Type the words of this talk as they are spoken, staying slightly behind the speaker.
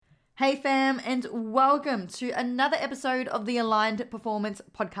Hey fam, and welcome to another episode of the Aligned Performance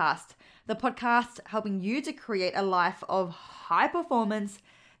Podcast, the podcast helping you to create a life of high performance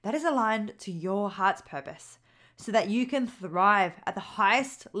that is aligned to your heart's purpose so that you can thrive at the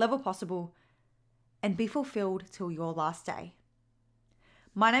highest level possible and be fulfilled till your last day.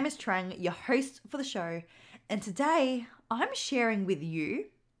 My name is Trang, your host for the show, and today I'm sharing with you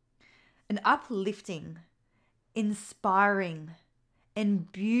an uplifting, inspiring,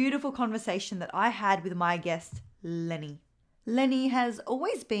 and beautiful conversation that I had with my guest, Leni. Leni has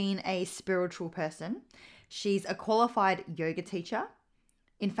always been a spiritual person. She's a qualified yoga teacher.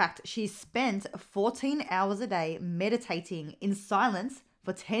 In fact, she's spent 14 hours a day meditating in silence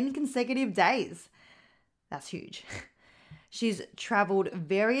for 10 consecutive days. That's huge. She's traveled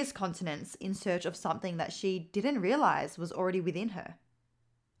various continents in search of something that she didn't realize was already within her.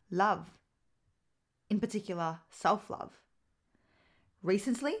 Love. In particular, self-love.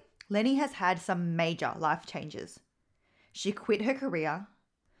 Recently, Leni has had some major life changes. She quit her career,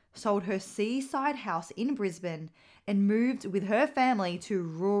 sold her seaside house in Brisbane, and moved with her family to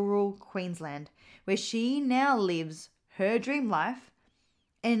rural Queensland, where she now lives her dream life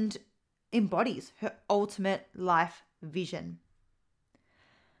and embodies her ultimate life vision.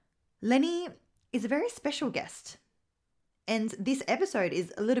 Leni is a very special guest, and this episode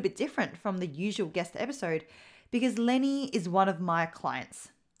is a little bit different from the usual guest episode because Leni is one of my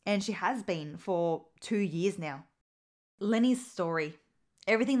clients, and she has been for 2 years now. Leni's story,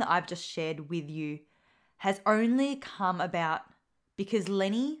 everything that I've just shared with you, has only come about because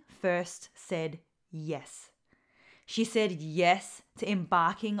Leni first said yes. She said yes to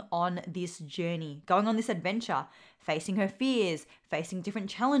embarking on this journey, going on this adventure, facing her fears, facing different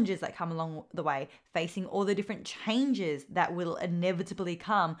challenges that come along the way, facing all the different changes that will inevitably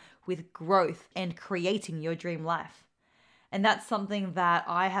come with growth and creating your dream life. And that's something that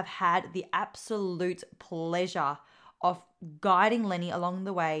I have had the absolute pleasure of guiding Leni along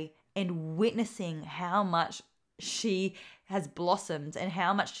the way and witnessing how much she has blossomed and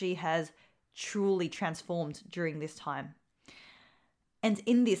how much she has truly transformed during this time. And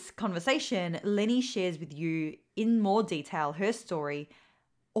in this conversation, Leni shares with you in more detail her story,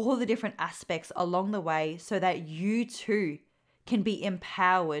 all the different aspects along the way so that you too can be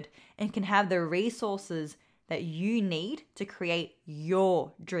empowered and can have the resources that you need to create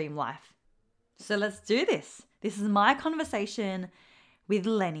your dream life. So let's do this. This is my conversation with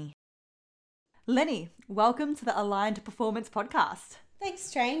Leni. Leni, welcome to the Aligned Performance Podcast.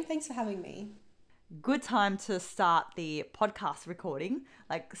 Thanks, Train. Thanks for having me. Good time to start the podcast recording,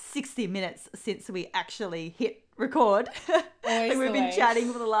 like 60 minutes since we actually hit record. Always We've been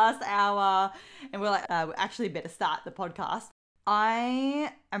chatting for the last hour and we're like, we actually better start the podcast.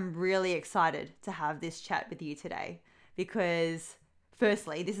 I am really excited to have this chat with you today because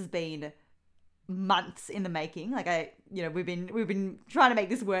firstly, this has been months in the making. We've been trying to make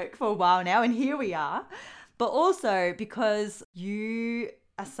this work for a while now and here we are. But also because you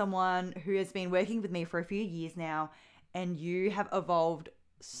are someone who has been working with me for a few years now and you have evolved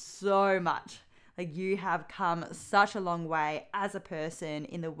so much. Like you have come such a long way as a person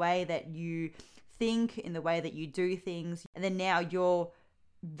in the way that you think, in the way that you do things. And then now you're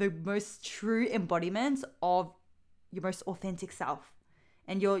the most true embodiment of your most authentic self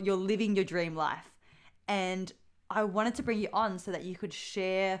and you're living your dream life. And I wanted to bring you on so that you could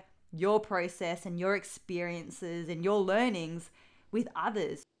share your process and your experiences and your learnings with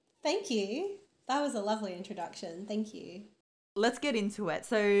others. Thank you. That was a lovely introduction. Thank you. Let's get into it.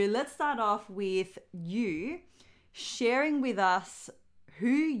 So let's start off with you sharing with us who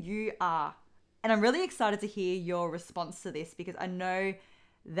you are. And I'm really excited to hear your response to this because I know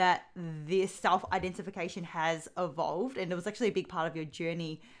that this self-identification has evolved and it was actually a big part of your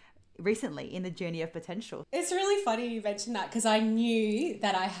journey recently in the journey of potential. It's really funny you mentioned that because I knew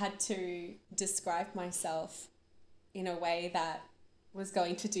that I had to describe myself in a way that was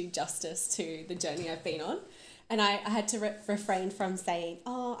going to do justice to the journey I've been on. And I had to refrain from saying,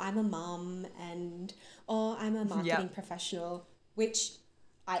 oh, I'm a mum and, oh, I'm a marketing professional, which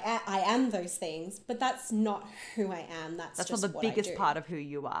I am those things, but that's not who I am. That's just not the what biggest I do. part of who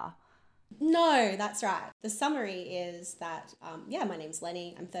you are. No, that's right. The summary is that, my name's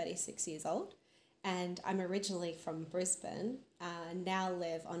Leni. I'm 36 years old and I'm originally from Brisbane, now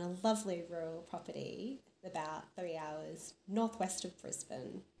live on a lovely rural property about 3 hours northwest of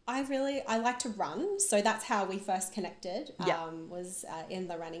Brisbane. I like to run, so that's how we first connected, was in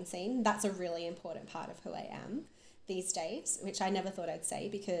the running scene. That's a really important part of who I am these days, which I never thought I'd say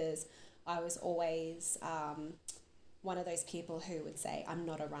because I was always one of those people who would say, I'm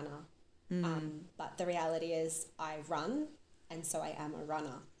not a runner. But the reality is I run, and so I am a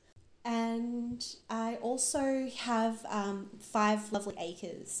runner. And I also have 5 lovely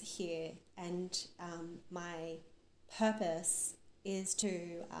acres here, and my purpose is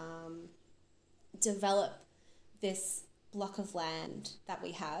to develop this block of land that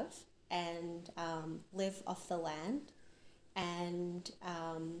we have and live off the land and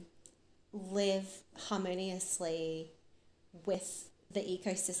live harmoniously with the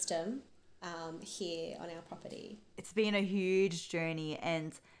ecosystem here on our property. It's been a huge journey,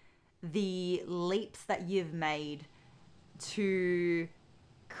 and the leaps that you've made to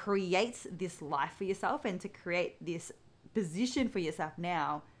create this life for yourself and to create this position for yourself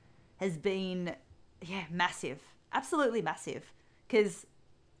now has been massive, absolutely massive, because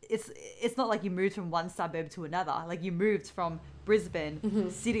it's not like you moved from one suburb to another. Like, you moved from Brisbane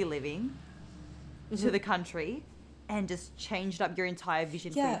city living to the country and just changed up your entire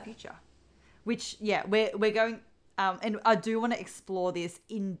vision for your future, which we're going and I do want to explore this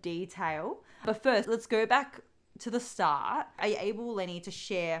in detail. But first, let's go back to the start. Are you able, Leni, to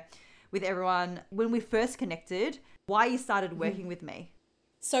share with everyone when we first connected, why you started working with me?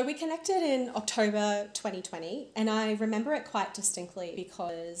 So we connected in October 2020, and I remember it quite distinctly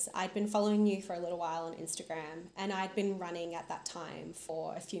because I'd been following you for a little while on Instagram, and I'd been running at that time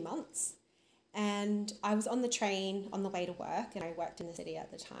for a few months. And I was on the train on the way to work, and I worked in the city at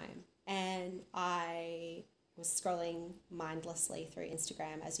the time. And I was scrolling mindlessly through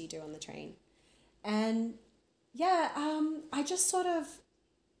Instagram as you do on the train. And I just sort of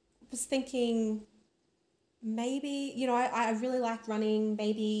was thinking, maybe, I really like running.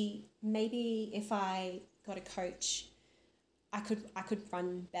 Maybe if I got a coach, I could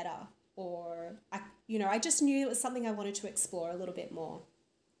run better. Or I just knew it was something I wanted to explore a little bit more.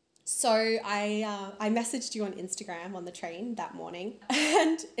 So I messaged you on Instagram on the train that morning,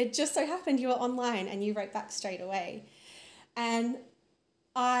 and it just so happened you were online and you wrote back straight away. And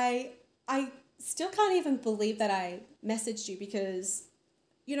I still can't even believe that I messaged you because,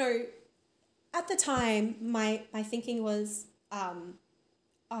 at the time my thinking was, I'm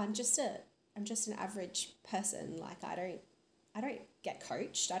just an average person. Like, I don't get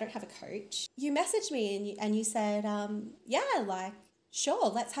coached. I don't have a coach. You messaged me and you said, sure,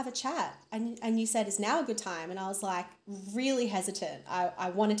 let's have a chat. And you said, is now a good time? And I was like really hesitant.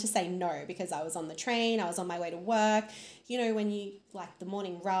 I wanted to say no because I was on the train. I was on my way to work. When you like the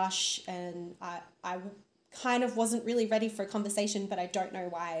morning rush, and I kind of wasn't really ready for a conversation, but I don't know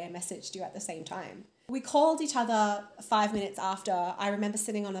why I messaged you at the same time. We called each other 5 minutes after. I remember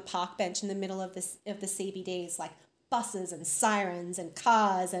sitting on a park bench in the middle of the CBDs, like buses and sirens and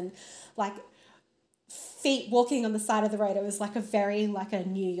cars and like feet walking on the side of the road. It was like a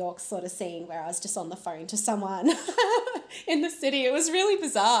New York sort of scene where I was just on the phone to someone in the city. It was really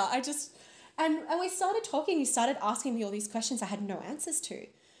bizarre. And we started talking. You started asking me all these questions I had no answers to,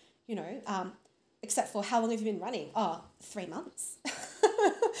 except for how long have you been running? 3 months.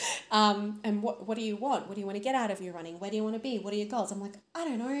 And what do you want? What do you want to get out of your running? Where do you want to be? What are your goals? I'm like, I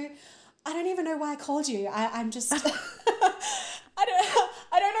don't know. I don't even know why I called you. I'm just... I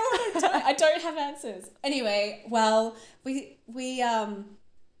don't know what I'm doing. I don't have answers. Anyway, well, we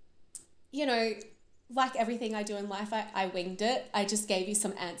like everything I do in life, I winged it. I just gave you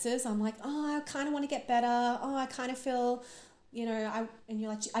some answers. I'm like, I kind of want to get better. I kind of feel, and you're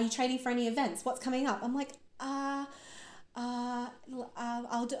like, are you training for any events? What's coming up? I'm like, I want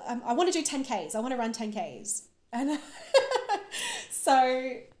to do 10Ks. I want to run 10Ks. And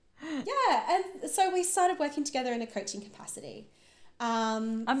so we started working together in a coaching capacity.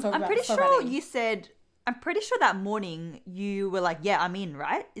 I'm pretty sure running. you said, I'm pretty sure that morning you were like, yeah, I'm in,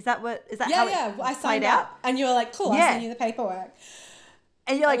 right? Is that how I signed out? up, and you were like, cool, I'll send you the paperwork.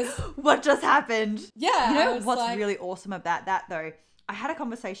 And you're like, what just happened? Yeah. What's really awesome about that though? I had a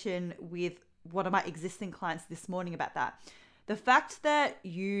conversation with one of my existing clients this morning about that. The fact that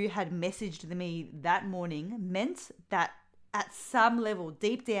you had messaged me that morning meant that at some level,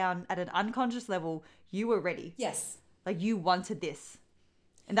 deep down, at an unconscious level, you were ready. Yes. Like, you wanted this.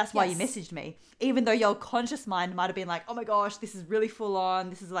 And that's why you messaged me. Even though your conscious mind might have been like, oh my gosh, this is really full on.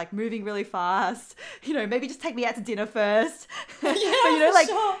 This is like moving really fast. Maybe just take me out to dinner first. Yeah, but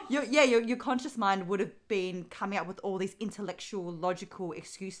sure. your conscious mind would have been coming up with all these intellectual, logical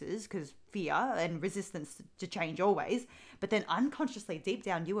excuses because fear and resistance to change always. But then unconsciously, deep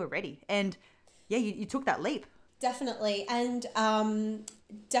down, you were ready. And you took that leap. Definitely. And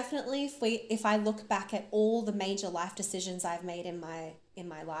definitely if I look back at all the major life decisions I've made in my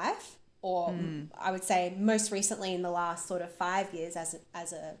life, or I would say most recently in the last sort of 5 years as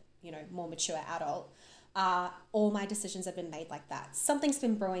a more mature adult, all my decisions have been made like that. Something's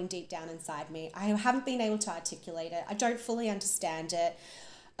been brewing deep down inside me. I haven't been able to articulate it. I don't fully understand it.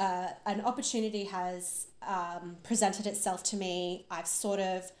 an opportunity has presented itself to me. I've sort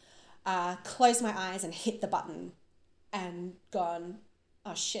of closed my eyes and hit the button and gone,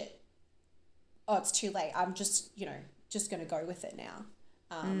 oh shit, oh, it's too late. I'm just, just going to go with it now.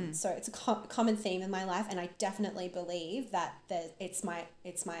 So it's a common theme in my life, and I definitely believe that it's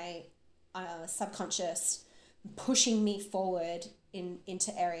my subconscious pushing me forward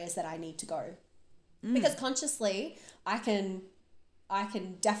into areas that I need to go. Because consciously, I can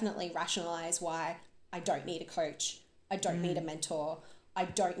definitely rationalize why I don't need a coach, I don't need a mentor, I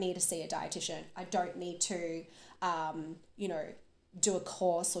don't need to see a dietitian, I don't need to, do a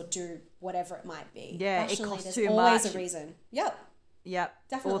course or do whatever it might be. Yeah, rationally, it costs there's too always much. a reason. Yep.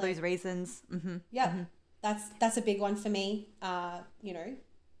 Definitely. All those reasons. Yep. That's a big one for me. I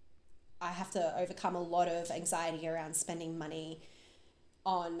have to overcome a lot of anxiety around spending money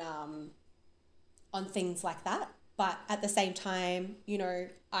on things like that. But at the same time,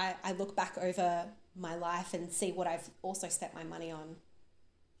 I look back over my life and see what I've also spent my money on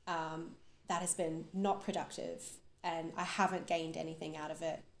that has been not productive, and I haven't gained anything out of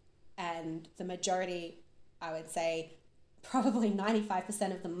it. And the majority, I would say, probably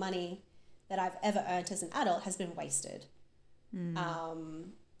 95% of the money that I've ever earned as an adult has been wasted.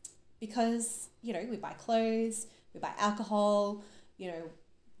 Because, we buy clothes, we buy alcohol,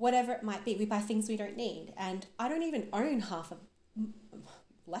 whatever it might be. We buy things we don't need. And I don't even own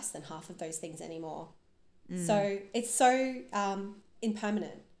less than half of those things anymore. So it's so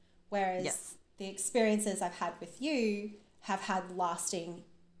impermanent. Whereas the experiences I've had with you have had lasting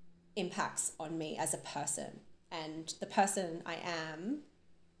impacts on me as a person. And the person I am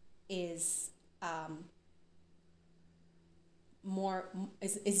is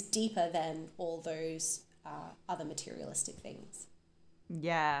is deeper than all those other materialistic things.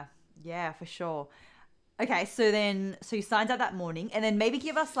 Yeah, for sure. Okay, so you signed up that morning, and then maybe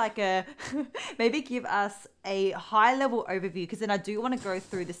give us maybe give us a high level overview, because then I do want to go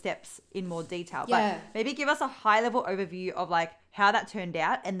through the steps in more detail. Yeah. But maybe give us a high level overview of how that turned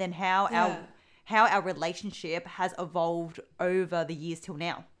out, and then how our relationship has evolved over the years till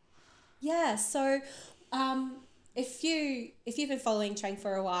now. Yeah. So, if you've been following Trang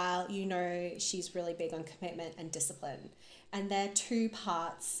for a while, she's really big on commitment and discipline. And there are two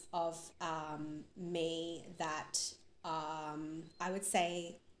parts of me that I would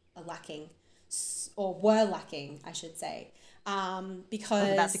say are lacking, or were lacking, I should say. Because I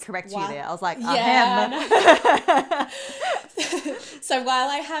was about to correct you there. I was like, yeah. So while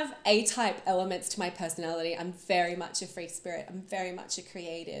I have A-type elements to my personality, I'm very much a free spirit. I'm very much a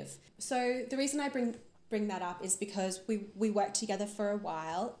creative. So the reason I bring that up is because we worked together for a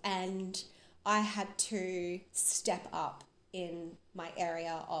while, and I had to step up in my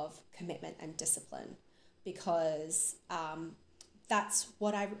area of commitment and discipline, because that's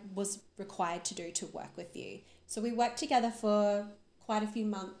what I was required to do to work with you. So we worked together for quite a few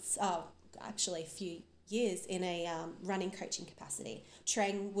months, actually a few years, in a running coaching capacity.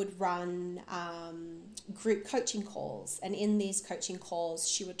 Trang would run group coaching calls, and in these coaching calls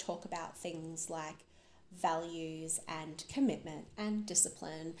she would talk about things like values and commitment and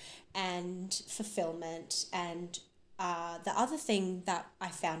discipline and fulfillment. And the other thing that I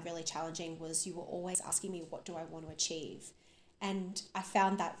found really challenging was you were always asking me, what do I want to achieve? And I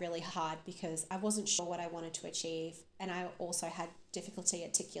found that really hard, because I wasn't sure what I wanted to achieve, and I also had difficulty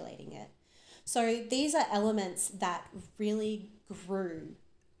articulating it. So these are elements that really grew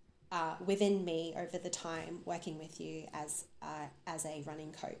within me over the time working with you as a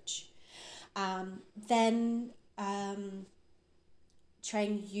running coach. Then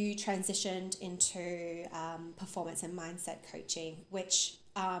Trang, you transitioned into performance and mindset coaching, which,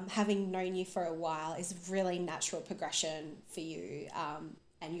 having known you for a while, is really natural progression for you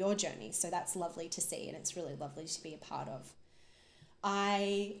and your journey. So that's lovely to see, and it's really lovely to be a part of.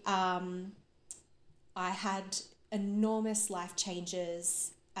 I had enormous life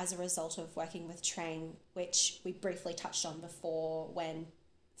changes as a result of working with Trang, which we briefly touched on before, when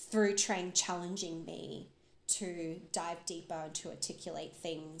through Trang challenging me to dive deeper and to articulate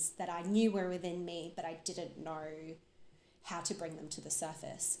things that I knew were within me, but I didn't know how to bring them to the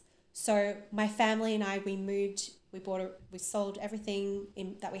surface. So my family and I, we sold everything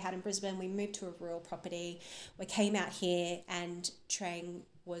that we had in Brisbane. We moved to a rural property. We came out here, and Trang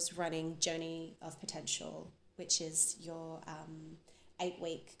was running Journey of Potential, which is your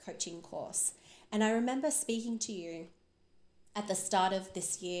 8-week coaching course. And I remember speaking to you at the start of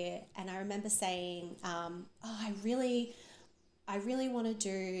this year, and I remember saying, I really want to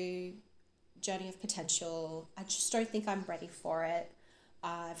do Journey of Potential. I just don't think I'm ready for it.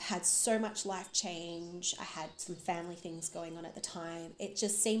 I've had so much life change. I had some family things going on at the time. It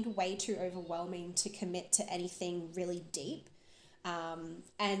just seemed way too overwhelming to commit to anything really deep.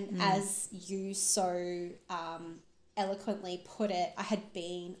 And as you so eloquently put it, I had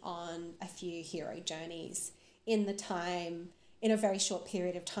been on a few hero journeys in a very short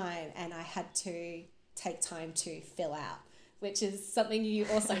period of time, and I had to take time to fill out, which is something you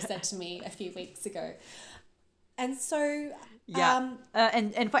also said to me a few weeks ago. And so,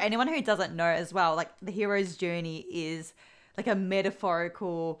 and for anyone who doesn't know as well, like the hero's journey is like a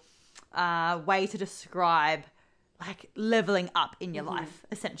metaphorical way to describe like leveling up in your life,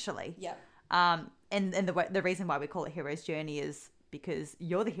 essentially. yeah, And the reason why we call it hero's journey is because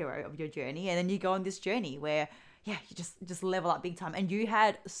you're the hero of your journey, and then you go on this journey where you just level up big time. And you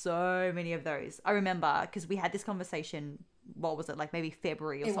had so many of those. I remember because we had this conversation. What was it, like maybe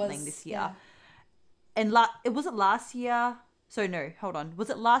February or something this year? Yeah. And it wasn't last year. So no, hold on. Was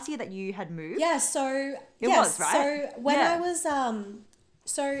it last year that you had moved? Yeah. So it was, right? So when I was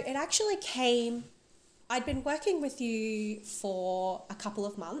so it actually came. I'd been working with you for a couple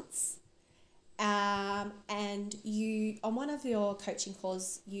of months, and you on one of your coaching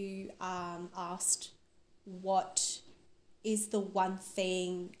calls you asked what is the one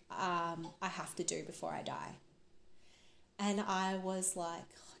thing I have to do before I die, and I was like,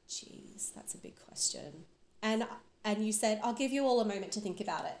 oh, geez, that's a big question, and you said, I'll give you all a moment to think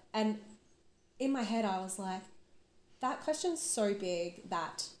about it. And in my head, I was like, that question's so big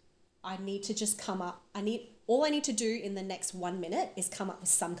that I need to just all I need to do in the next 1 minute is come up with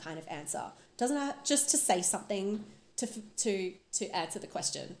some kind of answer. Doesn't have just to say something to answer the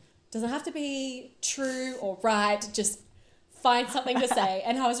question. Doesn't have to be true or right. Just find something to say.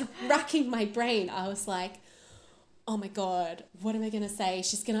 And I was racking my brain. I was like, oh my God, what am I going to say?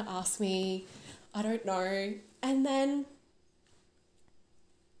 She's going to ask me, I don't know. And then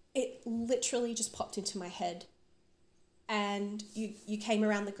it literally just popped into my head. And you came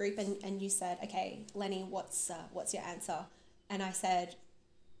around the group and you said, okay, Leni, what's your answer? And I said,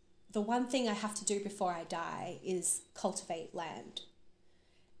 the one thing I have to do before I die is cultivate land.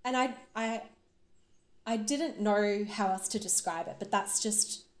 And I didn't know how else to describe it, but that's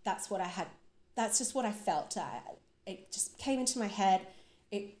what I felt. It just came into my head.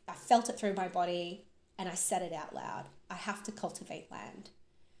 I felt it through my body, and I said it out loud. I have to cultivate land.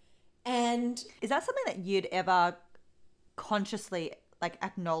 And is that something that you'd ever consciously like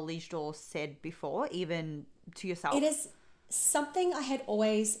acknowledged or said before, even to yourself? It is something I had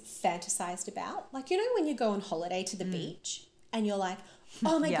always fantasized about. Like, you know, when you go on holiday to the beach and you're like,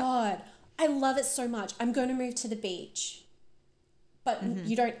 oh my God, I love it so much. I'm going to move to the beach. But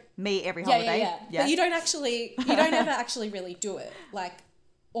you don't. Me every holiday. Yeah. But you don't ever actually really do it. Like,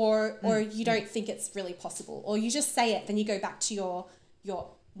 or you don't think it's really possible. Or you just say it, then you go back to your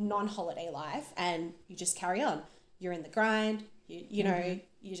non-holiday life and you just carry on. You're in the grind, you know,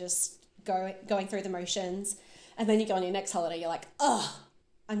 you just going through the motions, and then you go on your next holiday, you're like, oh,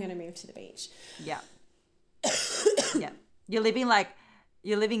 I'm going to move to the beach. Yeah. Yeah. You're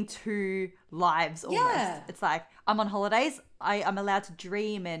living two lives almost. Yeah. It's like, I'm on holidays, I'm allowed to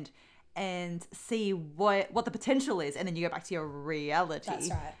dream and see what the potential is, and then you go back to your reality.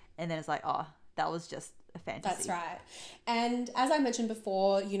 That's right. And then it's like, oh, that was just a fantasy. That's right. And as I mentioned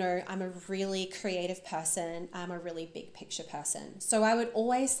before, you know, I'm a really creative person. I'm a really big picture person. So I would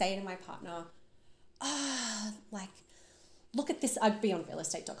always say to my partner, like, look at this. I'd be on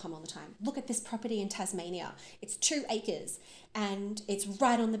realestate.com all the time. Look at this property in Tasmania. It's 2 acres and it's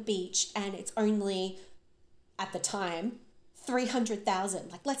right on the beach, and it's only, at the time,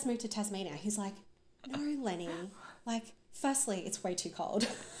 300,000. Like, let's move to Tasmania. He's like, no, Leni. Like, firstly, it's way too cold.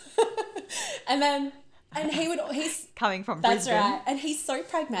 And he's coming from That's Brisbane. right. And he's so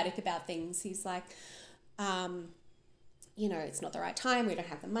pragmatic about things. He's like, you know, it's not the right time. We don't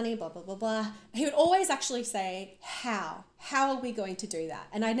have the money, blah, blah, blah, blah. He would always actually say, how are we going to do that?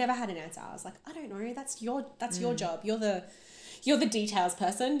 And I never had an answer. I was like, I don't know. That's your job. You're the details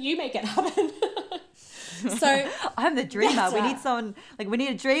person. You make it happen. So I'm the dreamer. That's We right. need someone, like, we need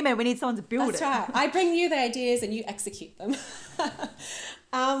a dreamer. We need someone to build That's it. right. I bring you the ideas and you execute them.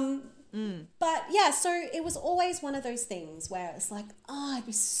 But yeah, so it was always one of those things where it's like, oh, it'd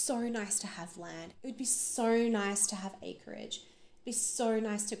be so nice to have land. It would be so nice to have acreage. It'd be so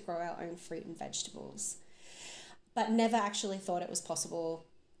nice to grow our own fruit and vegetables. But never actually thought it was possible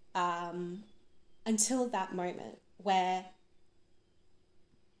until that moment where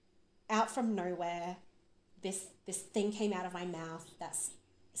out from nowhere, this thing came out of my mouth that's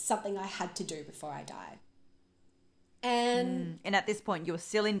something I had to do before I died. And And at this point, you're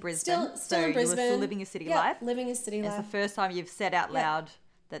still in Brisbane. still in You were still Brisbane. living your city Yeah, life. living a city And it's life. the first time you've said out Yeah. loud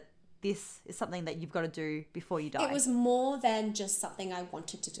that this is something that you've got to do before you die. It was more than just something I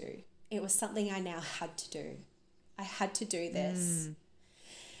wanted to do. It was something I now had to do. I had to do this.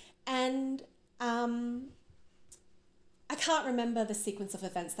 And I can't remember the sequence of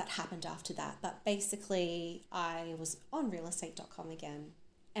events that happened after that, but basically I was on realestate.com again,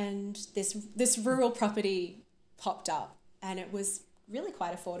 and this rural property popped up, and it was really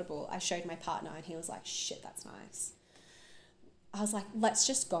quite affordable. I showed my partner and he was like, shit, that's nice. I was like, let's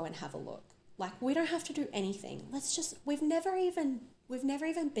just go and have a look. Like, we don't have to do anything. We've never even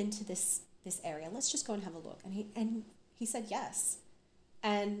been to this area. Let's just go and have a look. And he said yes.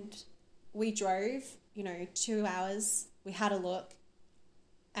 And we drove, 2 hours. We had a look,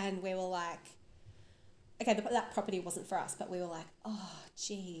 and we were like, okay, that property wasn't for us, but we were like, oh,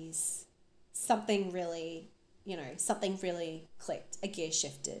 geez, something really clicked, a gear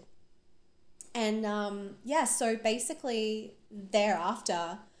shifted. And so basically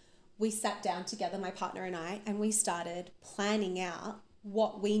thereafter, we sat down together, my partner and I, and we started planning out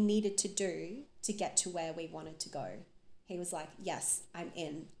what we needed to do to get to where we wanted to go. He was like, yes, I'm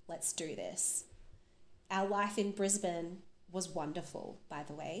in. Let's do this. Our life in Brisbane was wonderful, by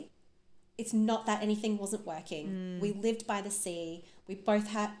the way. It's not that anything wasn't working. We lived by the sea. We both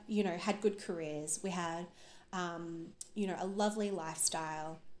had good careers. We had, a lovely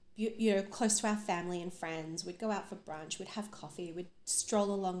lifestyle, close to our family and friends. We'd go out for brunch. We'd have coffee. We'd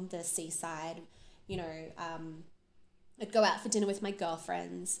stroll along the seaside. I'd go out for dinner with my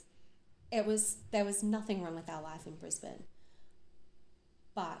girlfriends. There was nothing wrong with our life in Brisbane.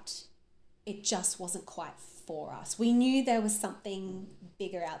 But it just wasn't quite for us. We knew there was something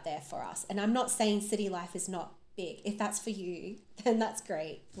bigger out there for us. And I'm not saying city life is not big. If that's for you, then that's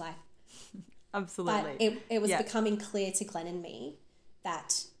great. Like, absolutely. But it was becoming clear to Glenn and me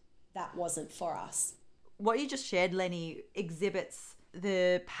that wasn't for us. What you just shared, Leni, exhibits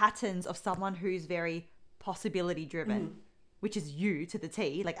the patterns of someone who's very possibility driven, which is you to the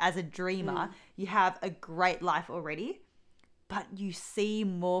T. Like, as a dreamer, you have a great life already, but you see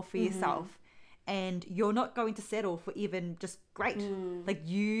more for yourself, and you're not going to settle for even just great. Like,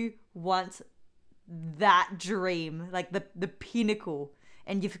 you want that dream, like the pinnacle,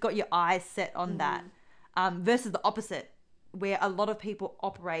 and you've got your eyes set on that, versus the opposite, where a lot of people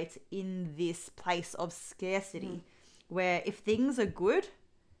operate in this place of scarcity, where if things are good,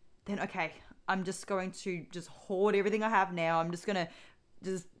 then okay, I'm just going to just hoard everything I have now. I'm just going to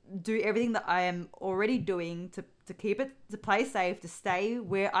just do everything that I am already doing to keep it, to play safe, to stay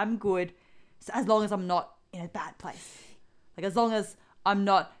where I'm good, so as long as I'm not in a bad place. Like, as long as I'm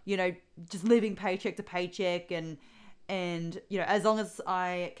not, just living paycheck to paycheck, and as long as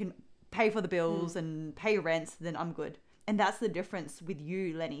I can pay for the bills and pay rent, then I'm good. And that's the difference with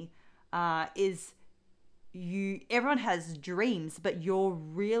you, Leni, is everyone has dreams, but you're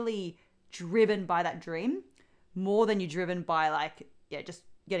really driven by that dream more than you're driven by just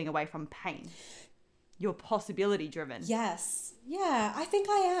getting away from pain. You're possibility driven. Yes. Yeah, I think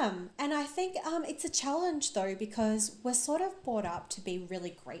I am. And I think it's a challenge though, because we're sort of brought up to be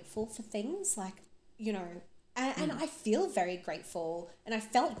really grateful for things and I feel very grateful, and I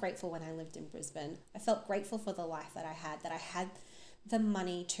felt grateful when I lived in Brisbane. I felt grateful for the life that I had the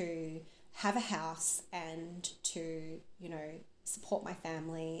money to have a house and to, support my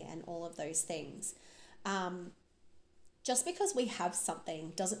family and all of those things. Just because we have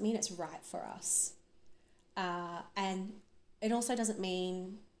something doesn't mean it's right for us. And it also doesn't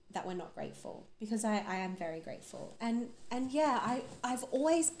mean that we're not grateful, because I am very grateful. And yeah, I've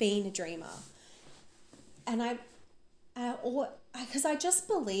always been a dreamer. And because I just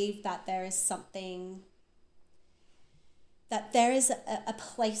believe that there is something, that there is a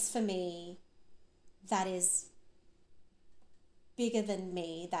place for me that is bigger than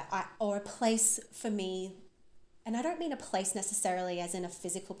me, or a place for me, and I don't mean a place necessarily as in a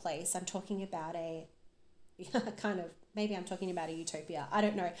physical place. I'm talking about maybe I'm talking about a utopia. I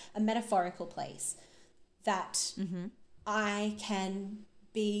don't know, a metaphorical place that I can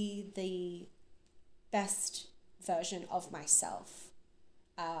be the best version of myself,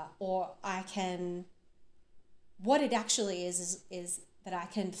 or I can, what it actually is that I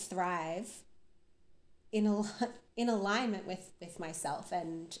can thrive in alignment with myself.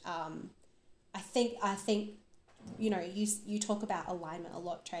 And I think you talk about alignment a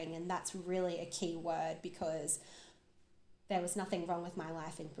lot, Train, and that's really a key word, because there was nothing wrong with my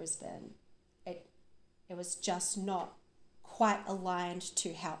life in Brisbane. It was just not quite aligned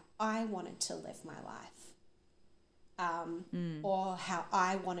to how I wanted to live my life, or how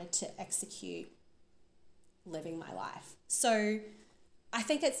I wanted to execute living my life. So I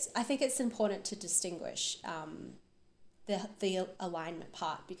think it's important to distinguish the alignment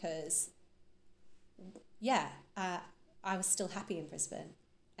part, because I was still happy in Brisbane,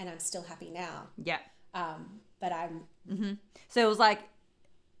 and I'm still happy now. Yeah. But I'm So it was like,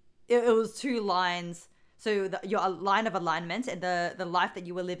 it was two lines. So your line of alignment and the life that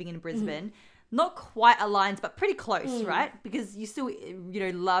you were living in Brisbane, not quite aligned, but pretty close, right? Because you still,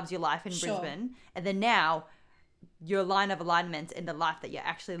 loved your life in Sure. Brisbane. And then now your line of alignment and the life that you're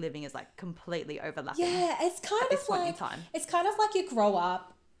actually living is like completely overlapping. Yeah, it's kind this of point in like time. it's kind of like you grow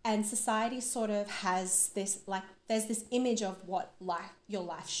up and society sort of has this, like, there's this image of what your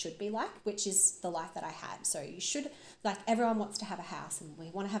life should be like, which is the life that I had. So you should, like, everyone wants to have a house, and we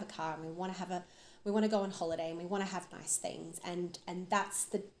want to have a car, and we want to go on holiday, and we want to have nice things, and that's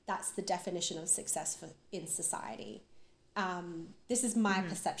the definition of success in society. This is my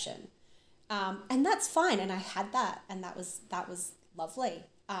perception. And that's fine, and I had that, and that was lovely.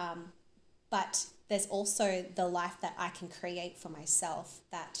 But there's also the life that I can create for myself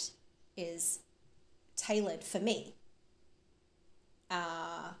that is tailored for me.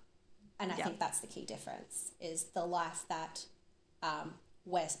 And I think that's the key difference, is the life that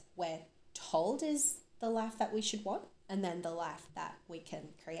we're told is the life that we should want, and then the life that we can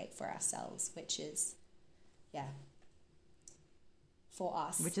create for ourselves, which is, for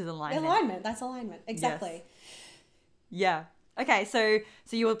us. Which is alignment. Alignment. That's alignment. Exactly. Yes. Yeah. Okay. So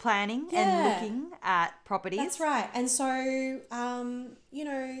you were planning and looking at properties. That's right. And so,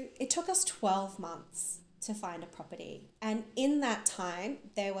 it took us 12 months to find a property. And in that time,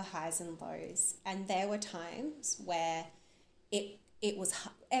 there were highs and lows. And there were times where it was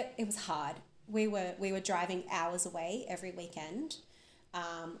hard. We were driving hours away every weekend.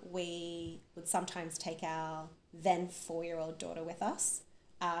 We would sometimes take our then 4-year-old daughter with us,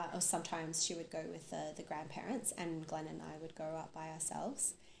 or sometimes she would go with the grandparents, and Glenn and I would go up by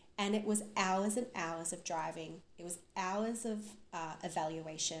ourselves. And it was hours and hours of driving. It was hours of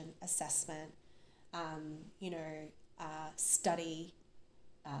evaluation, assessment, study,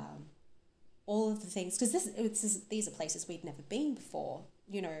 all of the things. Because these are places we'd never been before.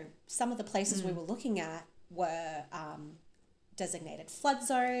 Some of the places we were looking at were designated flood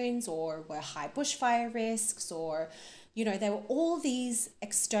zones, or were high bushfire risks, or there were all these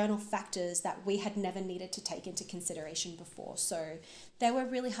external factors that we had never needed to take into consideration before. So there were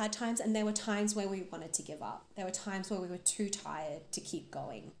really hard times, and there were times where we wanted to give up. There were times where we were too tired to keep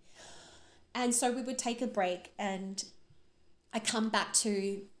going. And so we would take a break, and I come back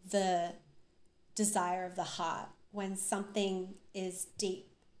to the desire of the heart. When something is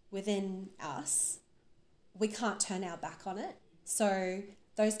deep within us, we can't turn our back on it. So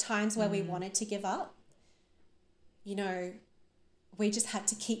those times where we wanted to give up, we just had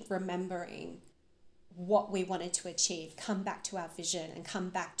to keep remembering what we wanted to achieve, come back to our vision, and come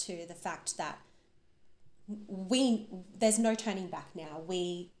back to the fact that there's no turning back now.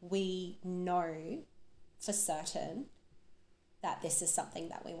 We know for certain that this is something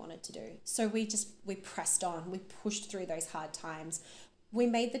that we wanted to do. So we pressed on, we pushed through those hard times. We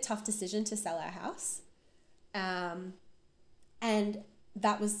made the tough decision to sell our house. And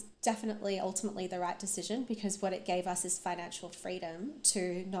that was definitely ultimately the right decision, because what it gave us is financial freedom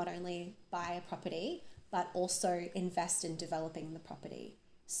to not only buy a property, but also invest in developing the property.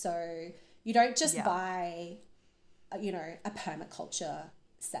 So you don't just buy, a permaculture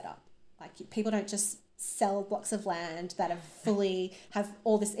setup. Like, people don't just sell blocks of land that have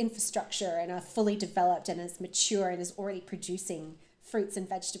all this infrastructure and are fully developed and is mature and is already producing fruits and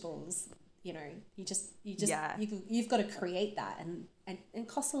vegetables. You've got to create that, and it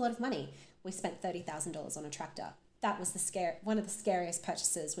costs a lot of money. We spent $30,000 on a tractor. That was one of the scariest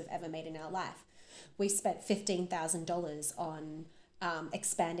purchases we've ever made in our life. We spent $15,000 on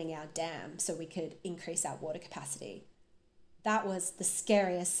expanding our dam so we could increase our water capacity. That was the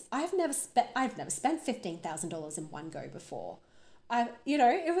scariest. I've never spent $15,000 in one go before.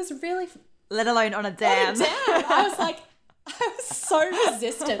 It was really, let alone on a dam. I was so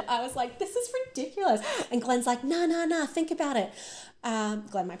resistant. I was like, this is ridiculous. And Glenn's like, no, think about it.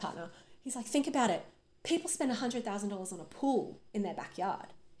 Glenn, my partner, he's like, think about it. People spend $100,000 on a pool in their backyard.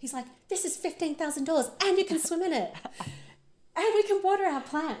 He's like, this is $15,000 and you can swim in it. And we can water our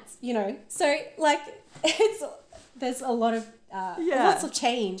plants, So, like, there's a lot of, lots of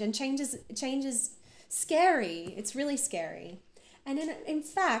change, and change is scary. It's really scary. And in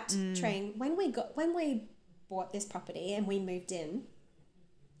fact, Train, when we bought this property and we moved in,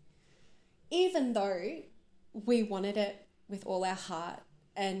 even though we wanted it with all our heart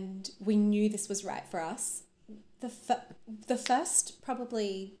and we knew this was right for us, the first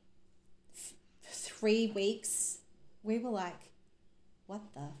probably 3 weeks, we were like, what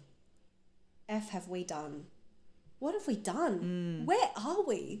the F have we done? What have we done? Where are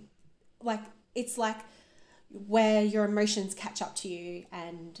we? Like, it's like where your emotions catch up to you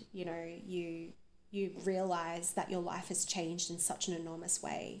and, you know, you realize that your life has changed in such an enormous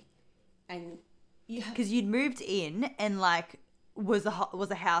way. And you have... Because you'd moved in and like, was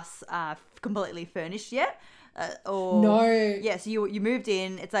a house completely furnished yet? Or No. Yeah, so you moved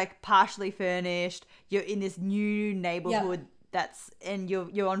in, it's like partially furnished, you're in this new neighborhood and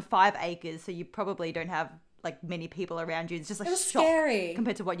you're on 5 acres, so you probably don't have like many people around you. It's just like It was shock scary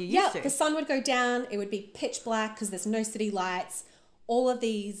compared to what you used to. The sun would go down, it would be pitch black because there's no city lights. All of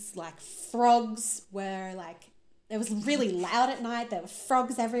these like frogs were like, it was really loud at night. There were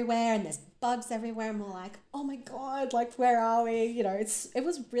frogs everywhere and there's bugs everywhere. And we're like, oh my God, like, where are we? You know, it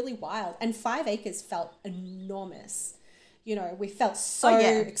was really wild. And 5 acres felt enormous. You know, we felt so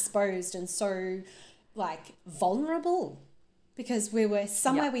exposed and so like vulnerable because we were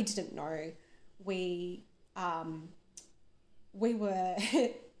somewhere we didn't know. We were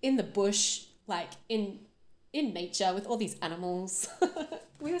in the bush, like in nature with all these animals.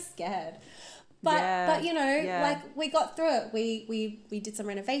 We were scared. But you know, like, we got through it. We did some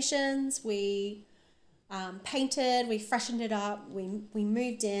renovations, we painted, we freshened it up, we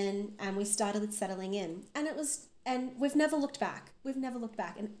moved in and we started settling in. And we've never looked back.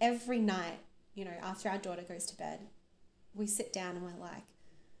 And every night, you know, after our daughter goes to bed, we sit down and we're like,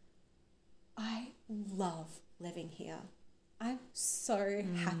 I love living here. I'm so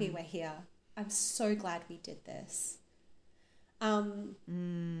happy we're here. I'm so glad we did this.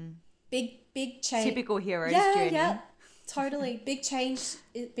 Big change. Typical hero's journey. Yeah, totally. Big change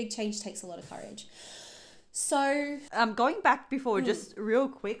takes a lot of courage. So, going back before, just real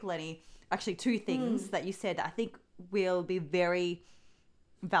quick, Leni, actually 2 things that you said that I think will be very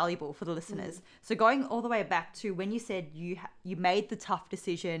valuable for the listeners. So going all the way back to when you said you made the tough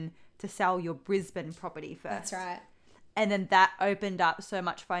decision to sell your Brisbane property first. That's right. And then that opened up so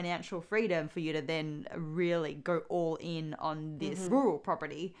much financial freedom for you to then really go all in on this rural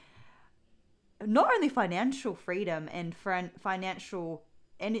property. Not only financial freedom and financial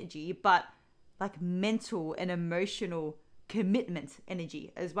energy, but like mental and emotional commitment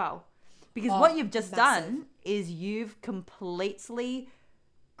energy as well. Because what you've just done is you've completely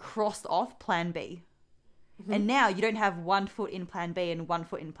crossed off plan B. And now you don't have 1 foot in plan B and 1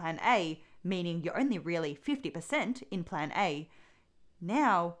 foot in plan A, meaning you're only really 50% in plan A.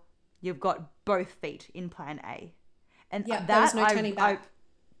 Now you've got both feet in plan A. And there's no turning back.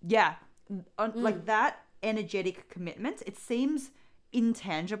 Like that energetic commitment, it seems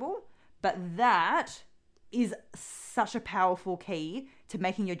intangible, but that is such a powerful key to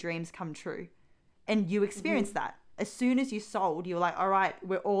making your dreams come true. And you experienced that. As soon as you sold, you were like, all right,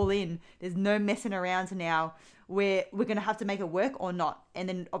 we're all in. There's no messing around now. We're going to have to make it work or not. And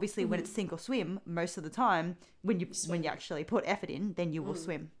then obviously when it's sink or swim, most of the time, when you actually put effort in, then you will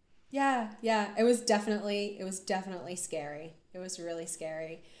swim. Yeah. It was definitely scary. It was really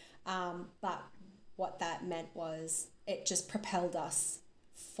scary. But what that meant was it just propelled us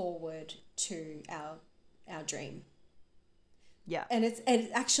forward to our dream. Yeah. And it's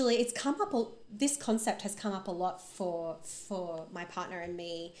come up, this concept has come up a lot for my partner and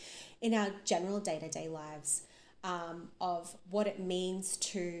me in our general day-to-day lives, of what it means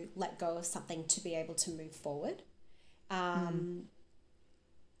to let go of something to be able to move forward.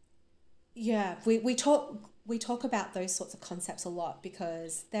 Yeah, we talk about those sorts of concepts a lot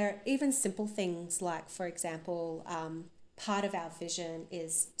because there are even simple things like, for example, part of our vision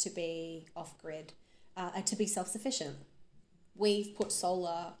is to be off-grid, to be self-sufficient. We've put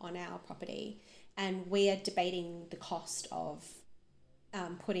solar on our property and we are debating the cost of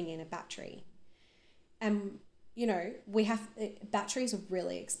putting in a battery. And, you know, batteries are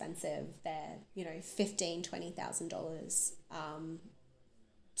really expensive. They're, you know, $15,000, $20,000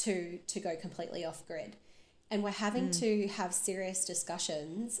 to go completely off grid. And we're having to have serious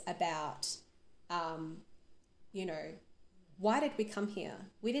discussions about, you know, why did we come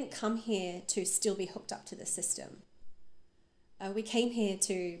here? We didn't come here to still be hooked up to the system. We came here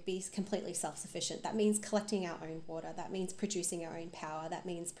to be completely self-sufficient. That means collecting our own water. That means producing our own power. That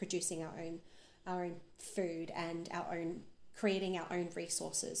means producing our own food and creating our own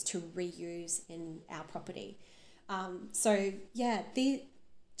resources to reuse in our property. So yeah,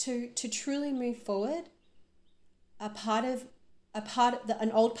 to truly move forward, an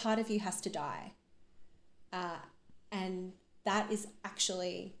old part of you has to die, and that is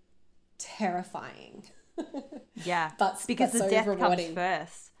actually terrifying. Yeah, but because so the death rewarding. comes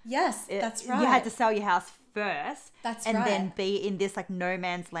first. Yes, that's right. You had to sell your house first. That's and right. then be in this like no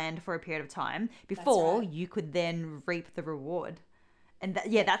man's land for a period of time before right. you could then reap the reward. And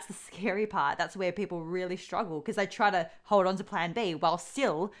that's the scary part. That's where people really struggle because they try to hold on to plan B while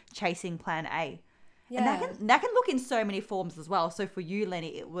still chasing plan A. And Yeah. that can look in so many forms as well. So for you,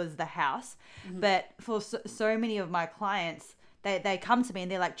 Lenny, it was the house. But for so many of my clients, they come to me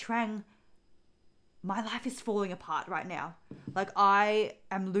and they're like, Trang, my life is falling apart right now. Like I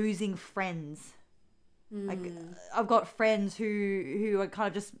am losing friends. Like I've got friends who are kind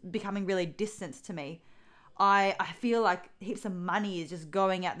of just becoming really distant to me. I feel like heaps of money is just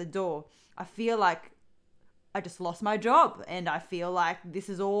going out the door. I feel like I just lost my job and I feel like this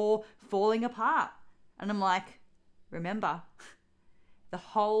is all falling apart. And I'm like, remember, the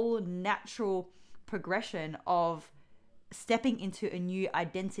whole natural progression of stepping into a new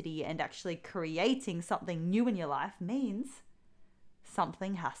identity and actually creating something new in your life means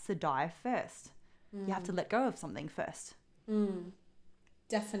something has to die first. You have to let go of something first.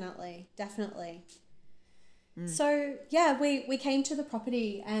 Definitely. So yeah, we came to the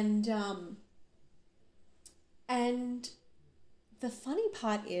property and the funny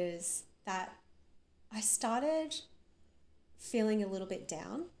part is that I started feeling a little bit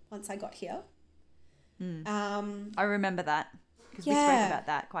down once I got here. I remember that because we spoke about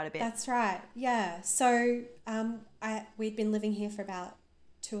that quite a bit. That's right. Yeah. So we'd been living here for about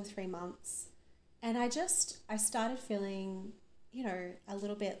 2 or 3 months, and I started feeling, a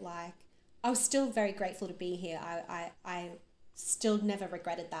little bit like I was still very grateful to be here. I still never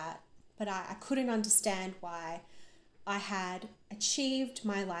regretted that, but I couldn't understand why I had achieved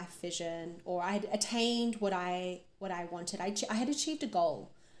my life vision or I had attained what I wanted. I had achieved a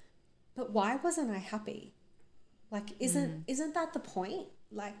goal, but why wasn't I happy? Like, isn't that the point?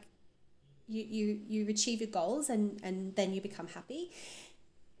 Like, you achieve your goals and then you become happy.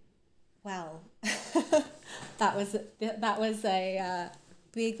 Well, that was a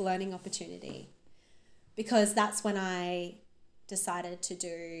big learning opportunity, because that's when I decided to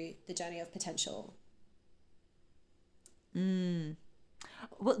do the Journey of Potential.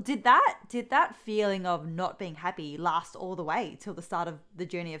 Well, did that feeling of not being happy last all the way till the start of the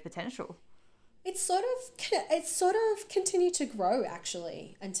Journey of Potential? It sort of continued to grow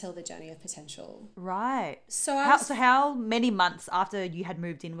actually until the Journey of Potential. Right. So how many months after you had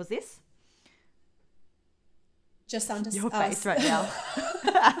moved in was this? Just under Your face right now.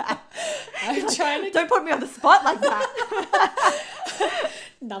 I'm trying to. Don't put me on the spot like that.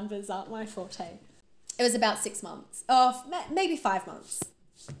 Numbers aren't my forte. It was about 6 months. Oh, maybe 5 months.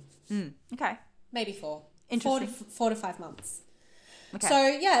 Okay. Maybe 4. Interesting. 4 to 5 months. Okay. So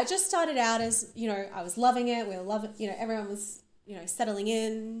yeah, it just started out as, I was loving it. We were loving, everyone was, settling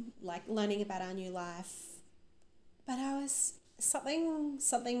in, like learning about our new life. But something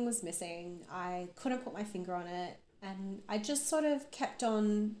was missing. I couldn't put my finger on it. And I just sort of kept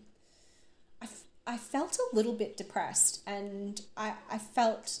on, I felt a little bit depressed, and I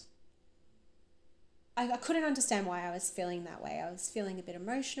felt, I couldn't understand why I was feeling that way. I was feeling a bit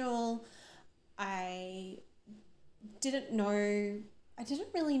emotional. I didn't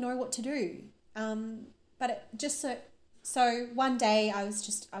really know what to do. But it just so one day I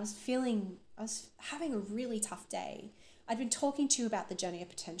was having a really tough day. I'd been talking to you about the Journey of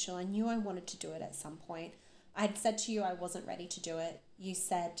Potential. I knew I wanted to do it at some point. I'd said to you I wasn't ready to do it. You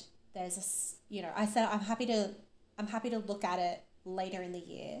said I said I'm happy to look at it later in the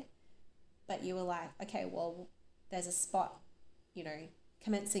year. But you were like, okay, well, there's a spot,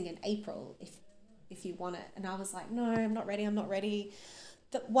 commencing in April if you want it. And I was like, no, I'm not ready.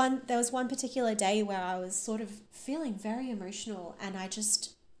 There was one particular day where I was sort of feeling very emotional, and I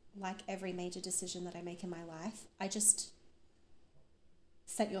just, like every major decision that I make in my life, I just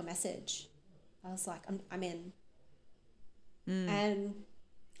sent you a message. I was like, I'm in. And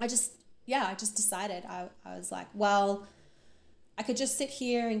I just decided, I was like, well, I could just sit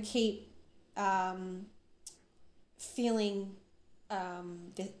here and keep feeling,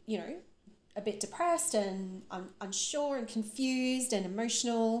 a bit depressed and unsure and confused and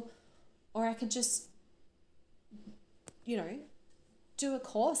emotional, or I could just, do a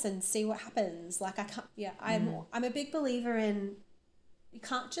course and see what happens. Like I'm a big believer in, you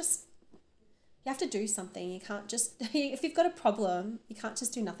have to do something. You can't just, if you've got a problem, you can't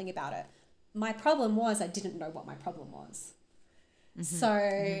just do nothing about it. My problem was I didn't know what my problem was.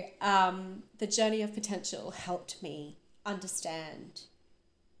 So the Journey of Potential helped me understand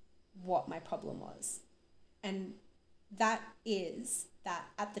what my problem was. And that is that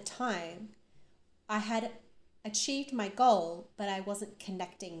at the time I had achieved my goal, but I wasn't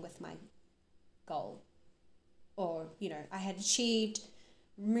connecting with my goal. Or, I had achieved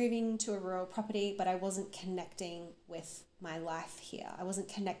moving to a rural property, but I wasn't connecting with my life here. I wasn't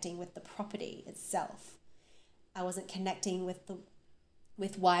connecting with the property itself. I wasn't connecting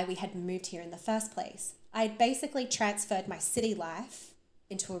with why we had moved here in the first place. I had basically transferred my city life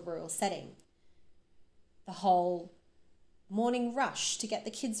into a rural setting. The whole morning rush to get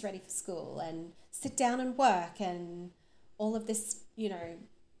the kids ready for school and sit down and work and all of this,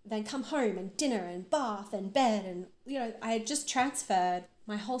 then come home and dinner and bath and bed and, I had just transferred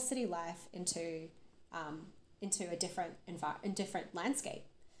my whole city life into a different landscape.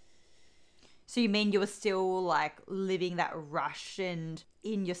 So you mean you were still like living that rush and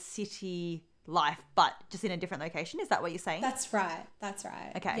in your city life, but just in a different location? Is that what you're saying? That's right.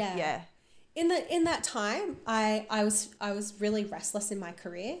 Okay. Yeah. In that time, I was really restless in my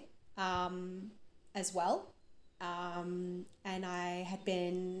career, as well, and I had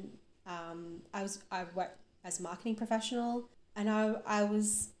been I worked as a marketing professional, and I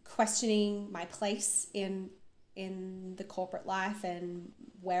was questioning my place in the corporate life and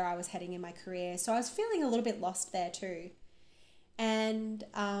where I was heading in my career. So I was feeling a little bit lost there too. And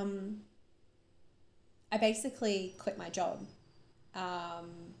I basically quit my job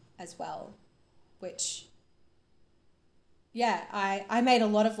as well, which, I made a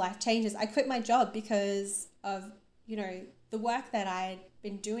lot of life changes. I quit my job because of, the work that I'd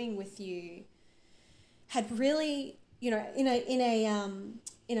been doing with you had really, in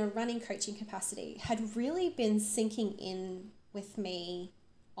a running coaching capacity, had really been sinking in with me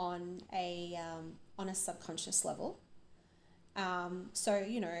on a subconscious level. So,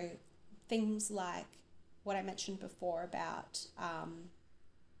 things like what I mentioned before about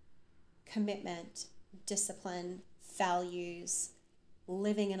commitment, discipline, values,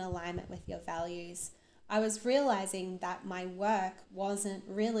 living in alignment with your values. I was realizing that my work wasn't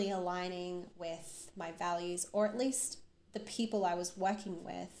really aligning with my values, or at least the people I was working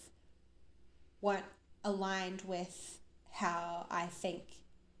with weren't aligned with how I think,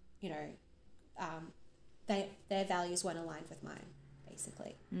 their values weren't aligned with mine,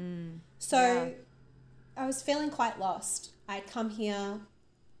 basically. So I was feeling quite lost. I'd come here,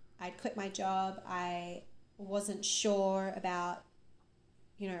 I'd quit my job. I wasn't sure about,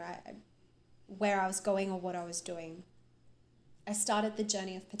 where I was going or what I was doing. I started the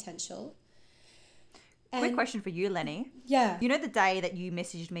journey of potential. Quick question for you, Leni. Yeah. You know the day that you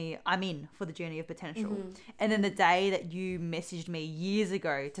messaged me, I'm in for the journey of potential, and then the day that you messaged me years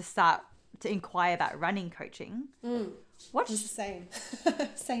ago to inquire about running coaching. What? It was the same.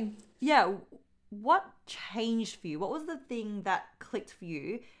 Same. Yeah. What changed for you? What was the thing that clicked for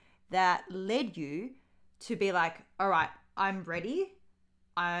you that led you to be like, all right, I'm ready.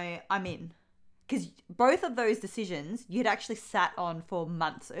 I'm in. Because both of those decisions you had actually sat on for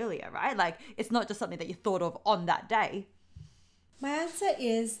months earlier, right? Like, it's not just something that you thought of on that day. My answer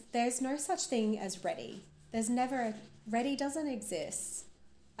is there's no such thing as ready. There's never ready doesn't exist.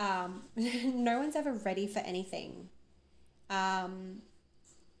 No one's ever ready for anything. And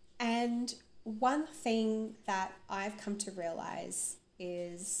one thing that I've come to realize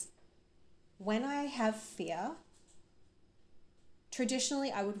is when I have fear,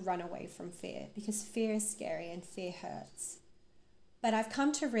 traditionally I would run away from fear because fear is scary and fear hurts. But I've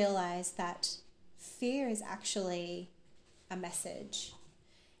come to realize that fear is actually a message.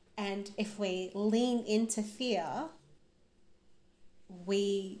 And if we lean into fear,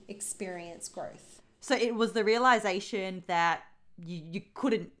 we experience growth. So it was the realization that you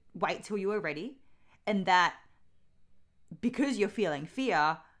couldn't wait till you were ready, and that because you're feeling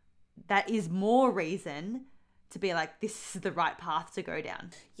fear, that is more reason to be like, this is the right path to go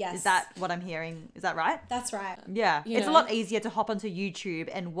down. Yes. Is that what I'm hearing? Is that right? That's right. Yeah. It's a lot easier to hop onto YouTube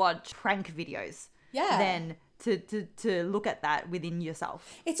and watch prank videos than to look at that within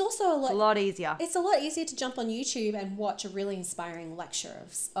yourself. It's also a lot easier. It's a lot easier to jump on YouTube and watch a really inspiring lecture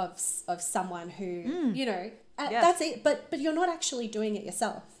of someone who, that's it. But you're not actually doing it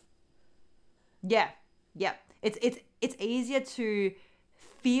yourself. Yeah. Yeah. It's easier to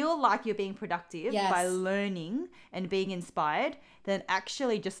feel like you're being productive by learning and being inspired than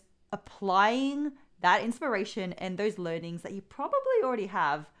actually just applying that inspiration and those learnings that you probably already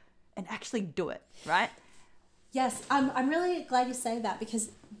have and actually do it, right? Yes, I'm really glad you say that, because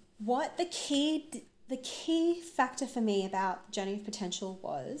what the key factor for me about the journey of potential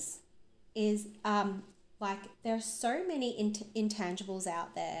is like there are so many intangibles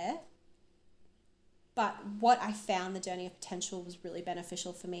out there. But what I found the journey of potential was really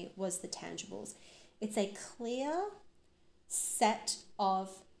beneficial for me was the tangibles. It's a clear set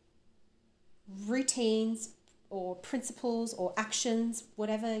of routines or principles or actions,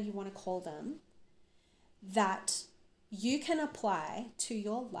 whatever you want to call them, that you can apply to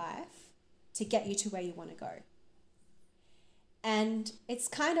your life to get you to where you want to go. And it's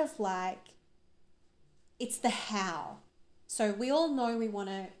kind of like, it's the how. So we all know we want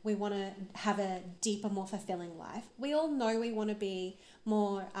to have a deeper, more fulfilling life. We all know we want to be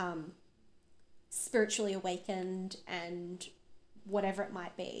more spiritually awakened and whatever it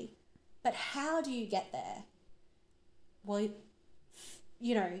might be. But how do you get there? Well,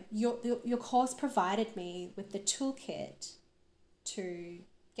 you know, your course provided me with the toolkit to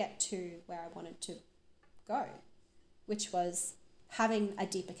get to where I wanted to go, which was having a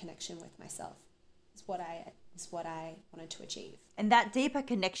deeper connection with myself. Is what I wanted to achieve. And that deeper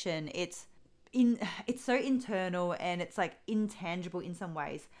connection, it's so internal and it's like intangible in some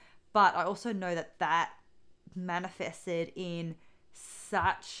ways. But I also know that manifested in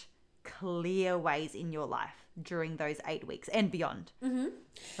such clear ways in your life during those 8 weeks and beyond. Mm-hmm.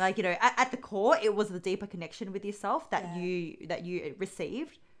 Like, you know, at the core, it was the deeper connection with yourself that you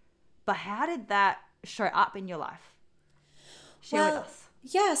received. But how did that show up in your life? Share with us.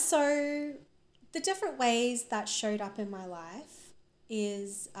 Yeah, so the different ways that showed up in my life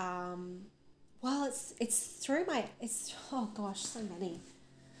is, it's through so many.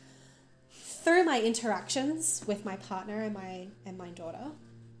 Through my interactions with my partner and my daughter,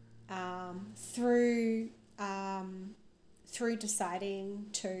 through deciding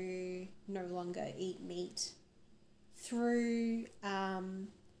to no longer eat meat, through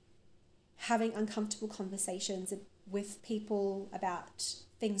having uncomfortable conversations with people about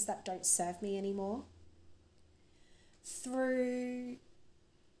things that don't serve me anymore, through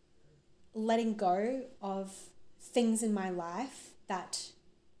letting go of things in my life that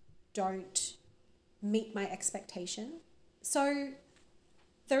don't meet my expectation. So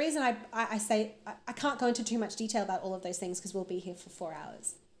the reason I say I can't go into too much detail about all of those things because we'll be here for 4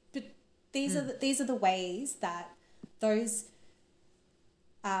 hours. But these are the ways that those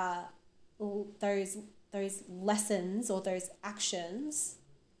lessons or those actions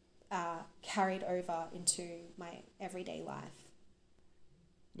carried over into my everyday life.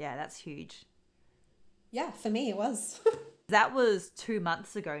 Yeah, that's huge. Yeah, for me it was. That was 2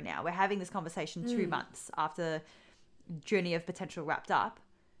 months ago now. We're having this conversation 2 months after Journey of Potential wrapped up.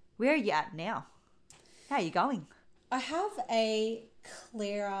 Where are you at now? How are you going? I have a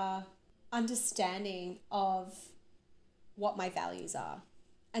clearer understanding of what my values are.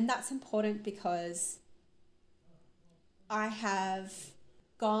 And that's important because I have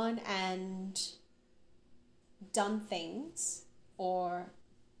gone and done things, or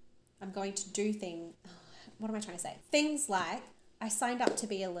I'm going to do things. What am I trying to say? Things like I signed up to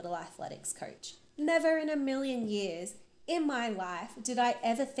be a little athletics coach. Never in a million years in my life did I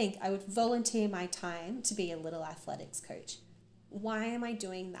ever think I would volunteer my time to be a little athletics coach. Why am I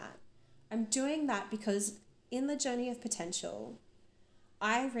doing that? I'm doing that because in the Journey of Potential,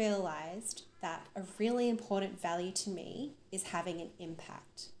 I realized that a really important value to me is having an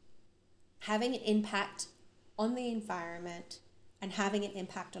impact. Having an impact on the environment and having an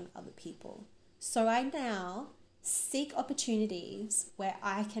impact on other people. So I now seek opportunities where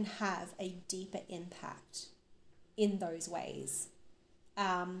I can have a deeper impact in those ways.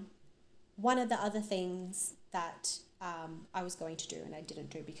 One of the other things that I was going to do and I didn't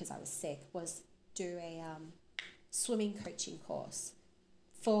do because I was sick was do a swimming coaching course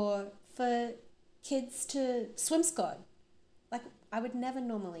for kids to swim squad. Like, I would never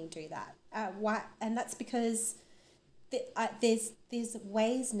normally do that. Why? And that's because there's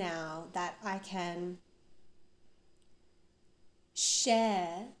ways now that I can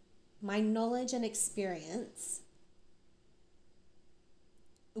share my knowledge and experience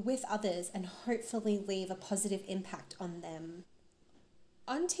with others and hopefully leave a positive impact on them.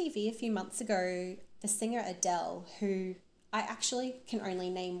 On TV a few months ago, the singer Adele, who I actually can only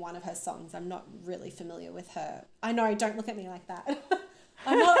name one of her songs. I'm not really familiar with her. I know, don't look at me like that.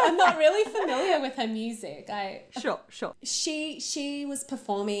 I'm not really familiar with her music. Sure. She was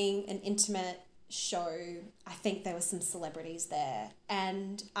performing an intimate show. I think there were some celebrities there.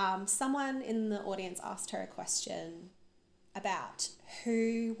 And someone in the audience asked her a question about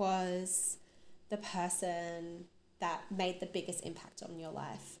who was the person that made the biggest impact on your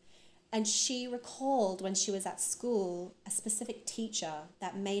life. And she recalled when she was at school a specific teacher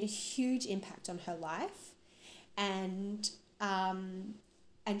that made a huge impact on her life. And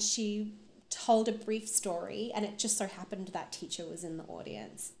she told a brief story, and it just so happened that teacher was in the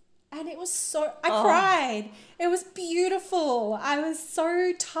audience. And it was I cried. It was beautiful. I was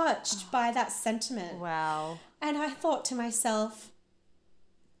so touched by that sentiment. Wow. And I thought to myself,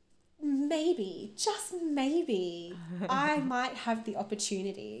 maybe, just maybe, I might have the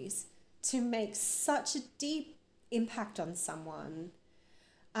opportunities to make such a deep impact on someone,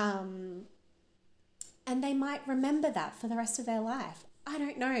 and they might remember that for the rest of their life. I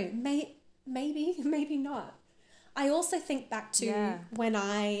don't know. Maybe, maybe not. I also think back to when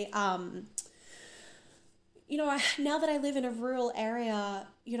I, now that I live in a rural area,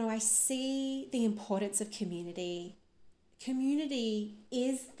 I see the importance of community. Community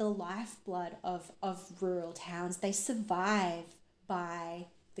is the lifeblood of rural towns. They survive by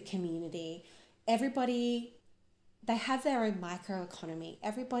the community. Everybody, they have their own microeconomy.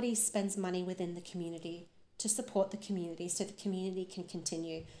 Everybody spends money within the community to support the community so the community can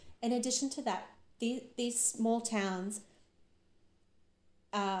continue. In addition to that, these small towns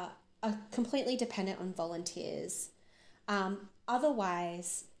are completely dependent on volunteers.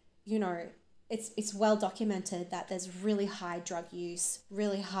 Otherwise, it's well documented that there's really high drug use,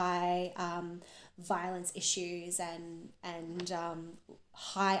 really high violence issues, and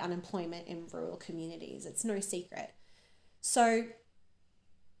high unemployment in rural communities. It's no secret. So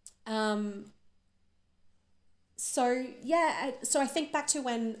I think back to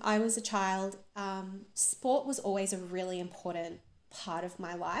when I was a child, sport was always a really important part of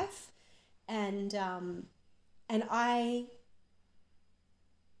my life, and I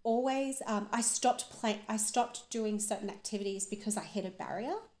always I stopped doing certain activities because I hit a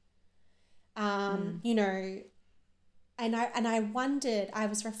barrier. And I wondered, I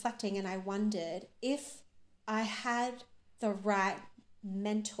was reflecting and I wondered if I had the right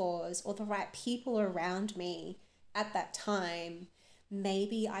mentors or the right people around me at that time,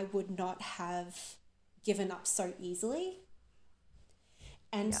 maybe I would not have given up so easily.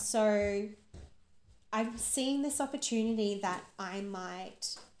 And so I'm seeing this opportunity that I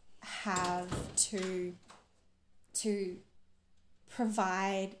might have to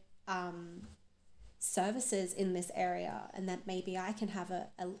provide services in this area, and that maybe I can have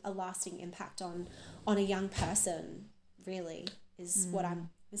a lasting impact on a young person, really, is what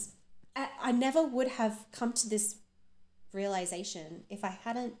I never would have come to this realization if I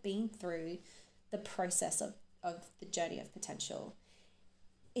hadn't been through the process of the journey of potential.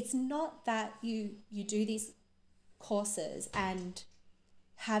 It's not that you do these courses and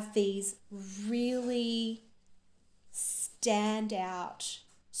have these really stand out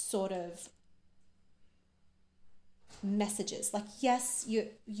sort of messages. Like, yes,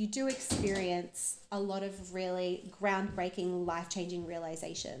 you do experience a lot of really groundbreaking, life-changing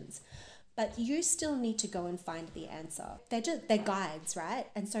realizations, but you still need to go and find the answer. They're guides, right?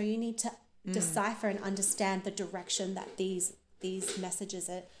 And so you need to decipher and understand the direction that these messages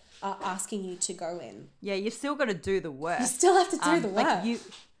are asking you to go in. Yeah, you've still got to do the work. You still have to do the work. Like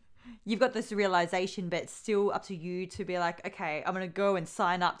you've got this realization, but it's still up to you to be like, okay, I'm going to go and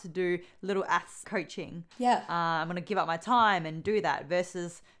sign up to do little ass coaching. Yeah. I'm going to give up my time and do that,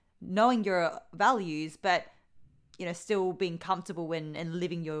 versus knowing your values, but, still being comfortable and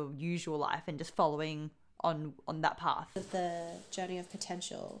living your usual life and just following on that path. The journey of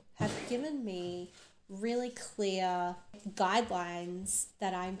potential have given me really clear guidelines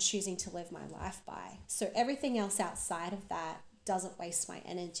that I'm choosing to live my life by. So everything else outside of that doesn't waste my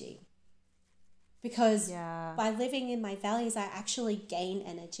energy. Because by living in my values, I actually gain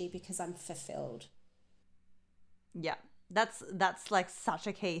energy because I'm fulfilled. Yeah, that's like such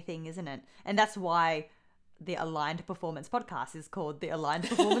a key thing, isn't it? And that's why the Aligned Performance Podcast is called the Aligned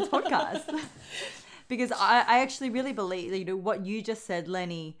Performance Podcast. Because I actually really believe, what you just said,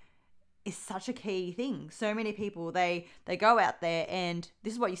 Leni, is such a key thing. So many people, they go out there, and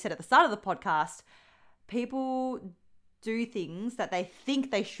this is what you said at the start of the podcast, people do things that they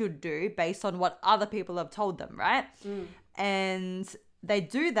think they should do based on what other people have told them, right? And they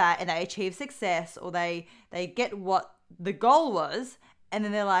do that and they achieve success, or they get what the goal was, and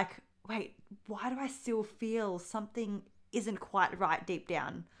then they're like, wait, why do I still feel something isn't quite right deep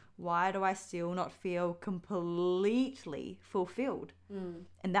down? Why do I still not feel completely fulfilled?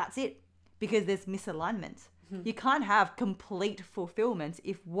 And that's it, because there's misalignment. You can't have complete fulfillment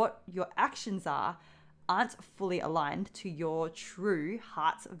if what your actions aren't fully aligned to your true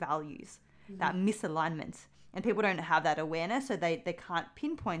heart's values. That misalignment. And people don't have that awareness, so they can't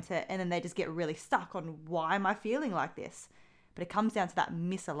pinpoint it, and then they just get really stuck on, why am I feeling like this? But it comes down to that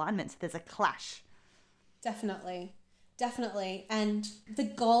misalignment. So there's a clash. Definitely. And the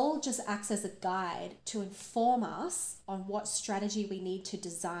goal just acts as a guide to inform us on what strategy we need to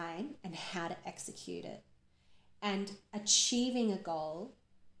design and how to execute it. And achieving a goal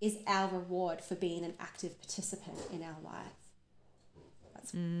is our reward for being an active participant in our life.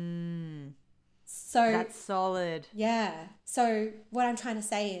 That's solid. Yeah. So what I'm trying to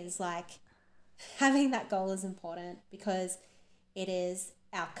say is, like, having that goal is important because it is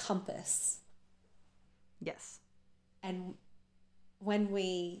our compass. Yes. And when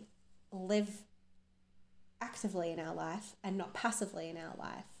we live actively in our life and not passively in our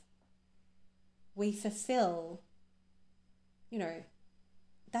life, we fulfill, you know,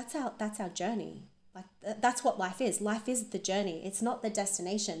 that's our journey. Like that's what life is. Life is the journey. It's not the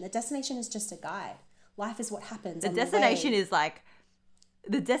destination. The destination is just a guide. Life is what happens. The on destination the way. is like,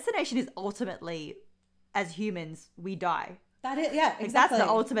 the destination is ultimately, as humans, we die. That is, yeah, Like exactly. that's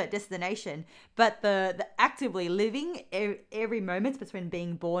the ultimate destination. But the actively living every moment between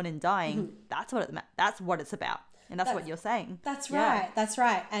being born and dying, that's what it's about. And that's what you're saying. That's Yeah. right. That's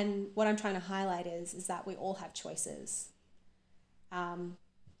right. And what I'm trying to highlight is that we all have choices.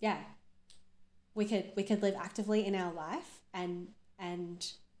 Yeah. We could live actively in our life and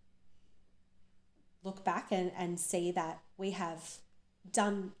look back and see that we have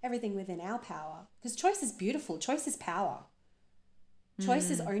done everything within our power. Because choice is beautiful. Choice is power.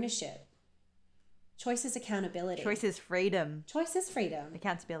 Choice is ownership. Choice is accountability. Choice is freedom. Choice is freedom.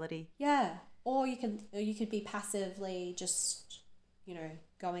 Accountability. Yeah. Or you could be passively just, you know,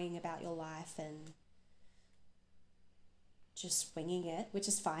 going about your life and just winging it, which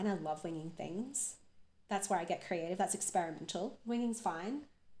is fine. I love winging things. That's where I get creative. That's experimental. Winging's fine.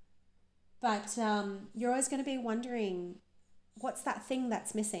 But you're always going to be wondering, what's that thing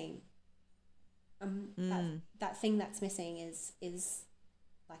that's missing? That thing that's missing is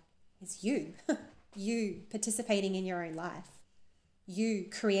you. You participating in your own life. You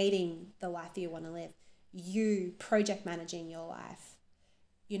creating the life that you want to live. You project managing your life.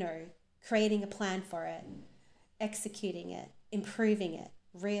 You know, creating a plan for it, executing it, improving it,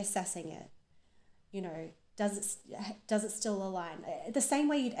 reassessing it. You know, does it still align? The same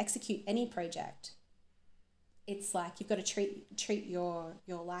way you'd execute any project. It's like you've got to treat your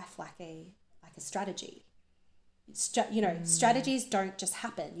life like a strategy. Strategies don't just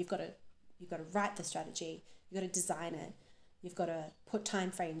happen. You've got to write the strategy. You've got to design it. You've got to put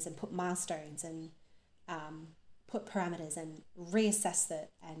time frames and put milestones and put parameters and reassess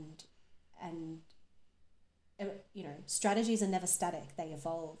it and you know, strategies are never static. They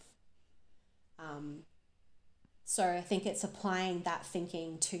evolve. So I think it's applying that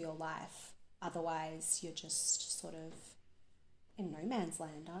thinking to your life. Otherwise, you're just sort of in no man's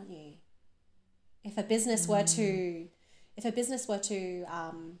land, aren't you? If a business were to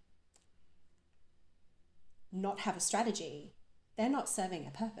not have a strategy, they're not serving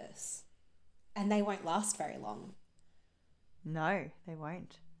a purpose, and they won't last very long. No, they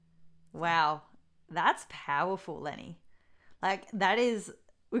won't. Wow, that's powerful, Leni. Like that is,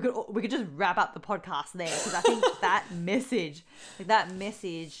 we could just wrap up the podcast there, because I think that message,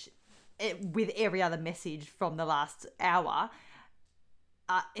 with every other message from the last hour,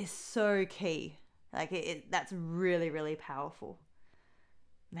 is so key. Like that's really, really powerful,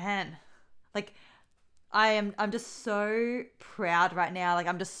 man. Like I'm just so proud right now. Like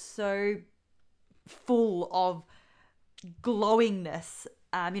I'm just so full of glowingness.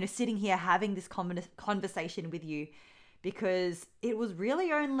 Sitting here having this conversation with you, because it was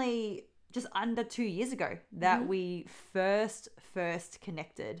really only just under 2 years ago that we first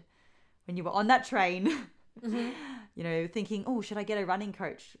connected, when you were on that train. Thinking, oh, should I get a running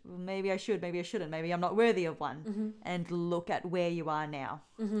coach? Well, maybe I should, maybe I shouldn't, maybe I'm not worthy of one. And look at where you are now.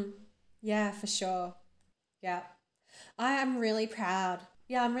 Yeah, for sure. Yeah. I am really proud.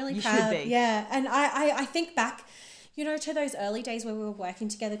 Yeah, I'm really You proud. should be. Yeah. And I think back, to those early days where we were working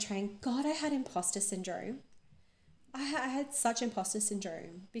together training. God, I had imposter syndrome. I had such imposter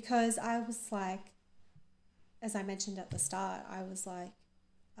syndrome, because I was like, as I mentioned at the start, I was like,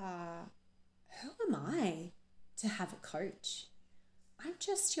 who am I to have a coach? I'm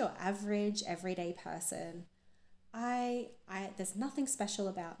just your average everyday person. There's nothing special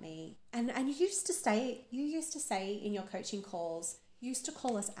about me. And you used to say in your coaching calls, you used to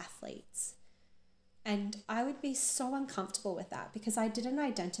call us athletes. And I would be so uncomfortable with that, because I didn't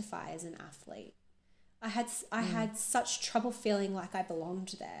identify as an athlete. I had such trouble feeling like I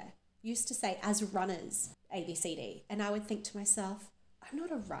belonged there. Used to say, as runners, A, B, C, D. And I would think to myself, I'm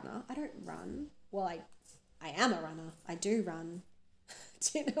not a runner. I don't run. Well, I am a runner. I do run.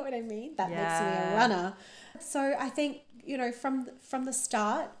 Do you know what I mean? That makes me a runner. So I think, from the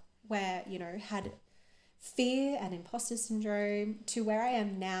start, where, had fear and imposter syndrome, to where I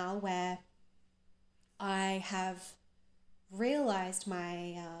am now, where I have realized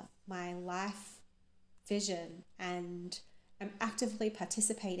my life vision and am actively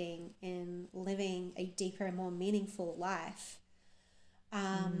participating in living a deeper and more meaningful life.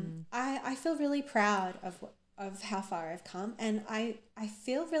 I feel really proud of how far I've come, and I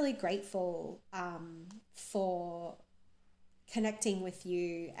feel really grateful for connecting with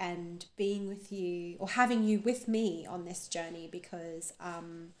you and being with you, or having you with me on this journey, because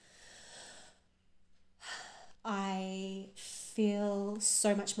I feel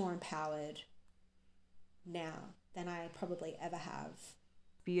so much more empowered now than I probably ever have.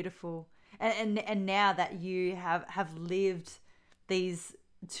 Beautiful. And now that you have lived these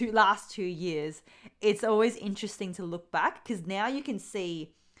last 2 years, it's always interesting to look back, because now you can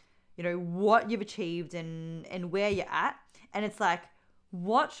see, you know, what you've achieved and where you're at. And it's like,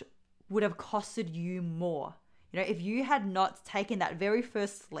 what would have costed you more? You know, if you had not taken that very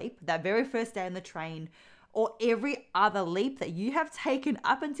first leap, that very first day on the train, or every other leap that you have taken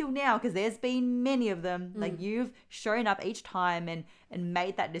up until now, because there's been many of them, like you've shown up each time and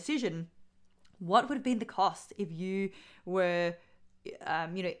made that decision, what would have been the cost if you were,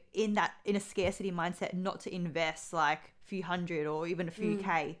 you know, in a scarcity mindset, not to invest like a few hundred or even a few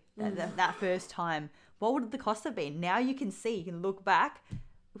K that first time? What would the cost have been? Now you can see, you can look back.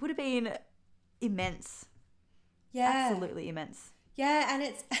 It would have been immense. Yeah. Absolutely immense. Yeah,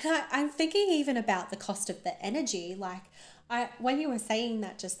 and I'm thinking even about the cost of the energy. Like, when you were saying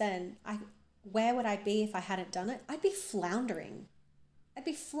that just then, where would I be if I hadn't done it? I'd be floundering. I'd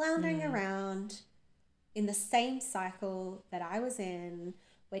be floundering around in the same cycle that I was in,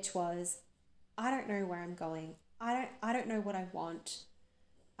 which was, I don't know where I'm going. I don't know what I want.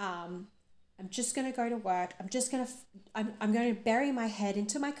 I'm just going to go to work. I'm going to bury my head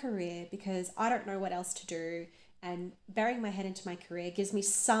into my career because I don't know what else to do. And burying my head into my career gives me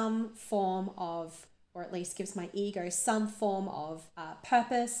some form of, or at least gives my ego some form of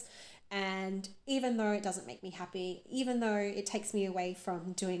purpose. And even though it doesn't make me happy, even though it takes me away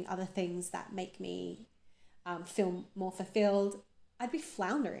from doing other things that make me feel more fulfilled, I'd be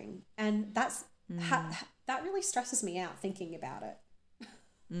floundering. And that really stresses me out thinking about it.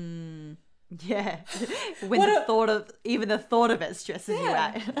 Yeah. When even the thought of it stresses you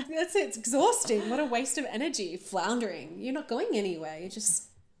out. It's exhausting. What a waste of energy, floundering. You're not going anywhere. You're just,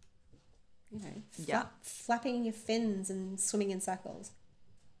 you know, flapping your fins and swimming in circles.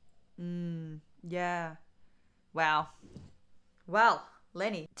 Yeah. Wow. Well,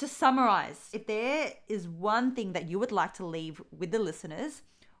 Leni, to summarize, if there is one thing that you would like to leave with the listeners,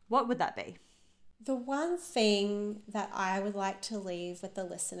 what would that be? The one thing that I would like to leave with the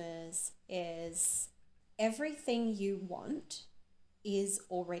listeners is everything you want is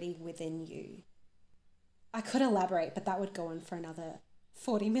already within you. I could elaborate, but that would go on for another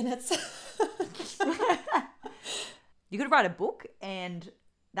 40 minutes. You could write a book, and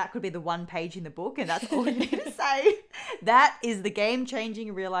that could be the one page in the book, and that's all you need to say. That is the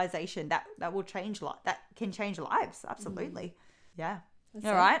game-changing realization that will change that can change lives. Absolutely. Yeah. That's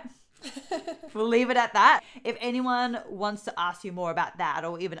all right. We'll leave it at that. If anyone wants to ask you more about that,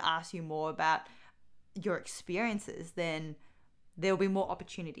 or even ask you more about your experiences, then there'll be more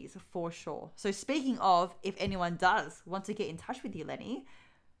opportunities for sure. So speaking of, if anyone does want to get in touch with you, Leni,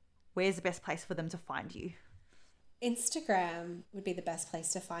 where's the best place for them to find you? Instagram would be the best place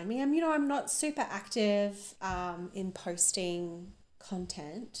to find me. I'm not super active in posting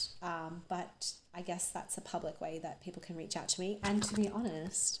content, but I guess that's a public way that people can reach out to me. And to be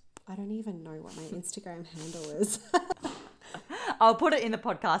honest, I don't even know what my Instagram handle is. I'll put it in the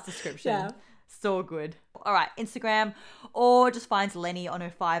podcast description. Yeah. So good. All right, Instagram, or just find Leni on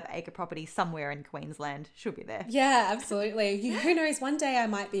her 5-acre property somewhere in Queensland. She'll be there. Yeah, absolutely. Who knows? One day I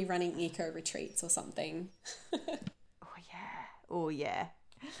might be running eco retreats or something. Oh yeah.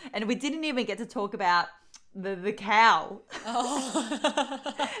 And we didn't even get to talk about the cow. Oh.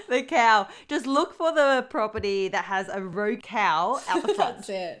 The cow. Just look for the property that has a roe cow out the front. That's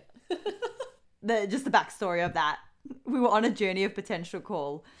it. Just the backstory of that. We were on a journey of potential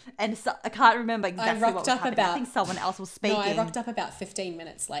call, and I can't remember exactly what was happening. I think someone else was speaking. No, I rocked up about 15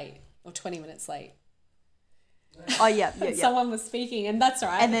 minutes late or 20 minutes late. Oh yeah. Someone was speaking, and that's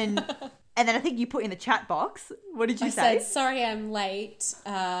right. And then I think you put in the chat box. What did you say? I said, "Sorry, I'm late.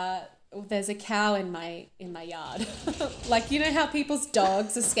 There's a cow in my yard." Like, you know how people's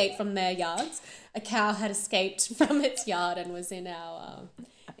dogs escape from their yards? A cow had escaped from its yard and was in our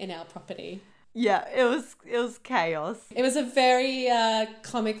property. Yeah, it was chaos. It was a very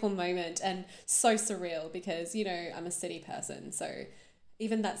comical moment and so surreal because, I'm a city person, so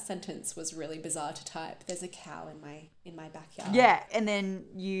even that sentence was really bizarre to type. There's a cow in my backyard. Yeah, and then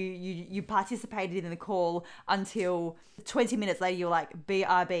you participated in the call until 20 minutes later you're like,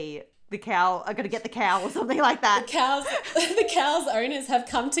 BRB, the cow, I got to get the cow or something like that. The cow's owners have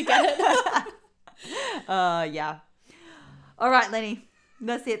come to get it. Yeah. All right, Leni.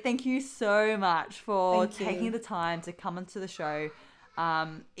 That's it. Thank you so much for taking the time to come onto the show.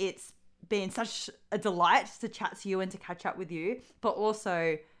 It's been such a delight to chat to you and to catch up with you, but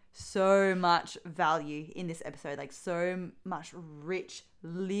also so much value in this episode, like so much rich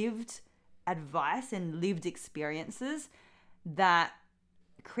lived advice and lived experiences that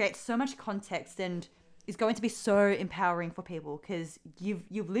creates so much context and is going to be so empowering for people because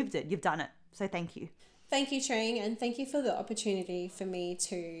you've lived it, you've done it. So thank you. Thank you, Tring, and thank you for the opportunity for me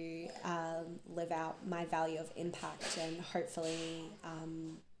to live out my value of impact, and hopefully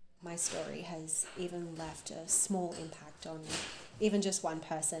my story has even left a small impact on even just one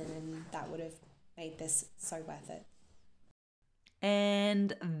person, and that would have made this so worth it.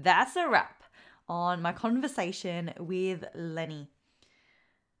 And that's a wrap on my conversation with Leni.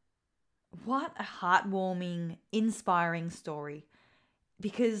 What a heartwarming, inspiring story.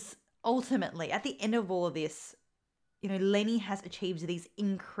 Because ultimately, at the end of all of this, Leni has achieved these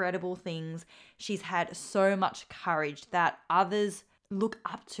incredible things. She's had so much courage that others look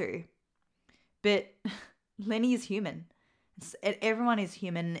up to. But Leni is human. Everyone is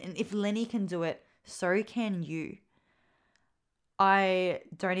human. And if Leni can do it, so can you. I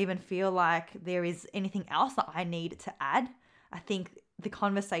don't even feel like there is anything else that I need to add. I think the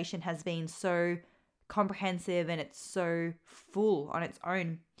conversation has been so comprehensive and it's so full on its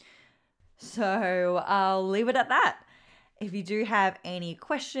own. So I'll leave it at that. If you do have any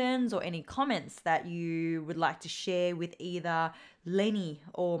questions or any comments that you would like to share with either Leni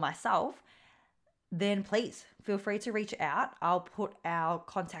or myself, then please feel free to reach out. I'll put our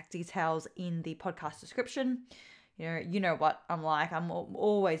contact details in the podcast description. You know what I'm like. I'm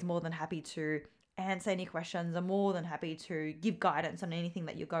always more than happy to answer any questions. I'm more than happy to give guidance on anything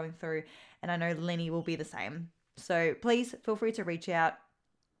that you're going through. And I know Leni will be the same. So please feel free to reach out.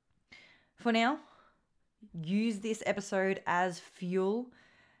 For now, use this episode as fuel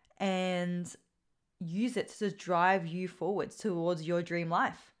and use it to drive you forwards towards your dream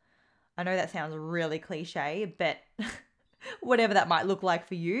life. I know that sounds really cliche, but whatever that might look like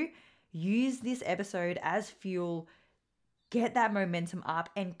for you, use this episode as fuel, get that momentum up,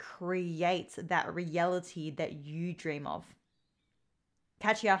 and create that reality that you dream of.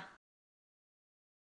 Catch ya.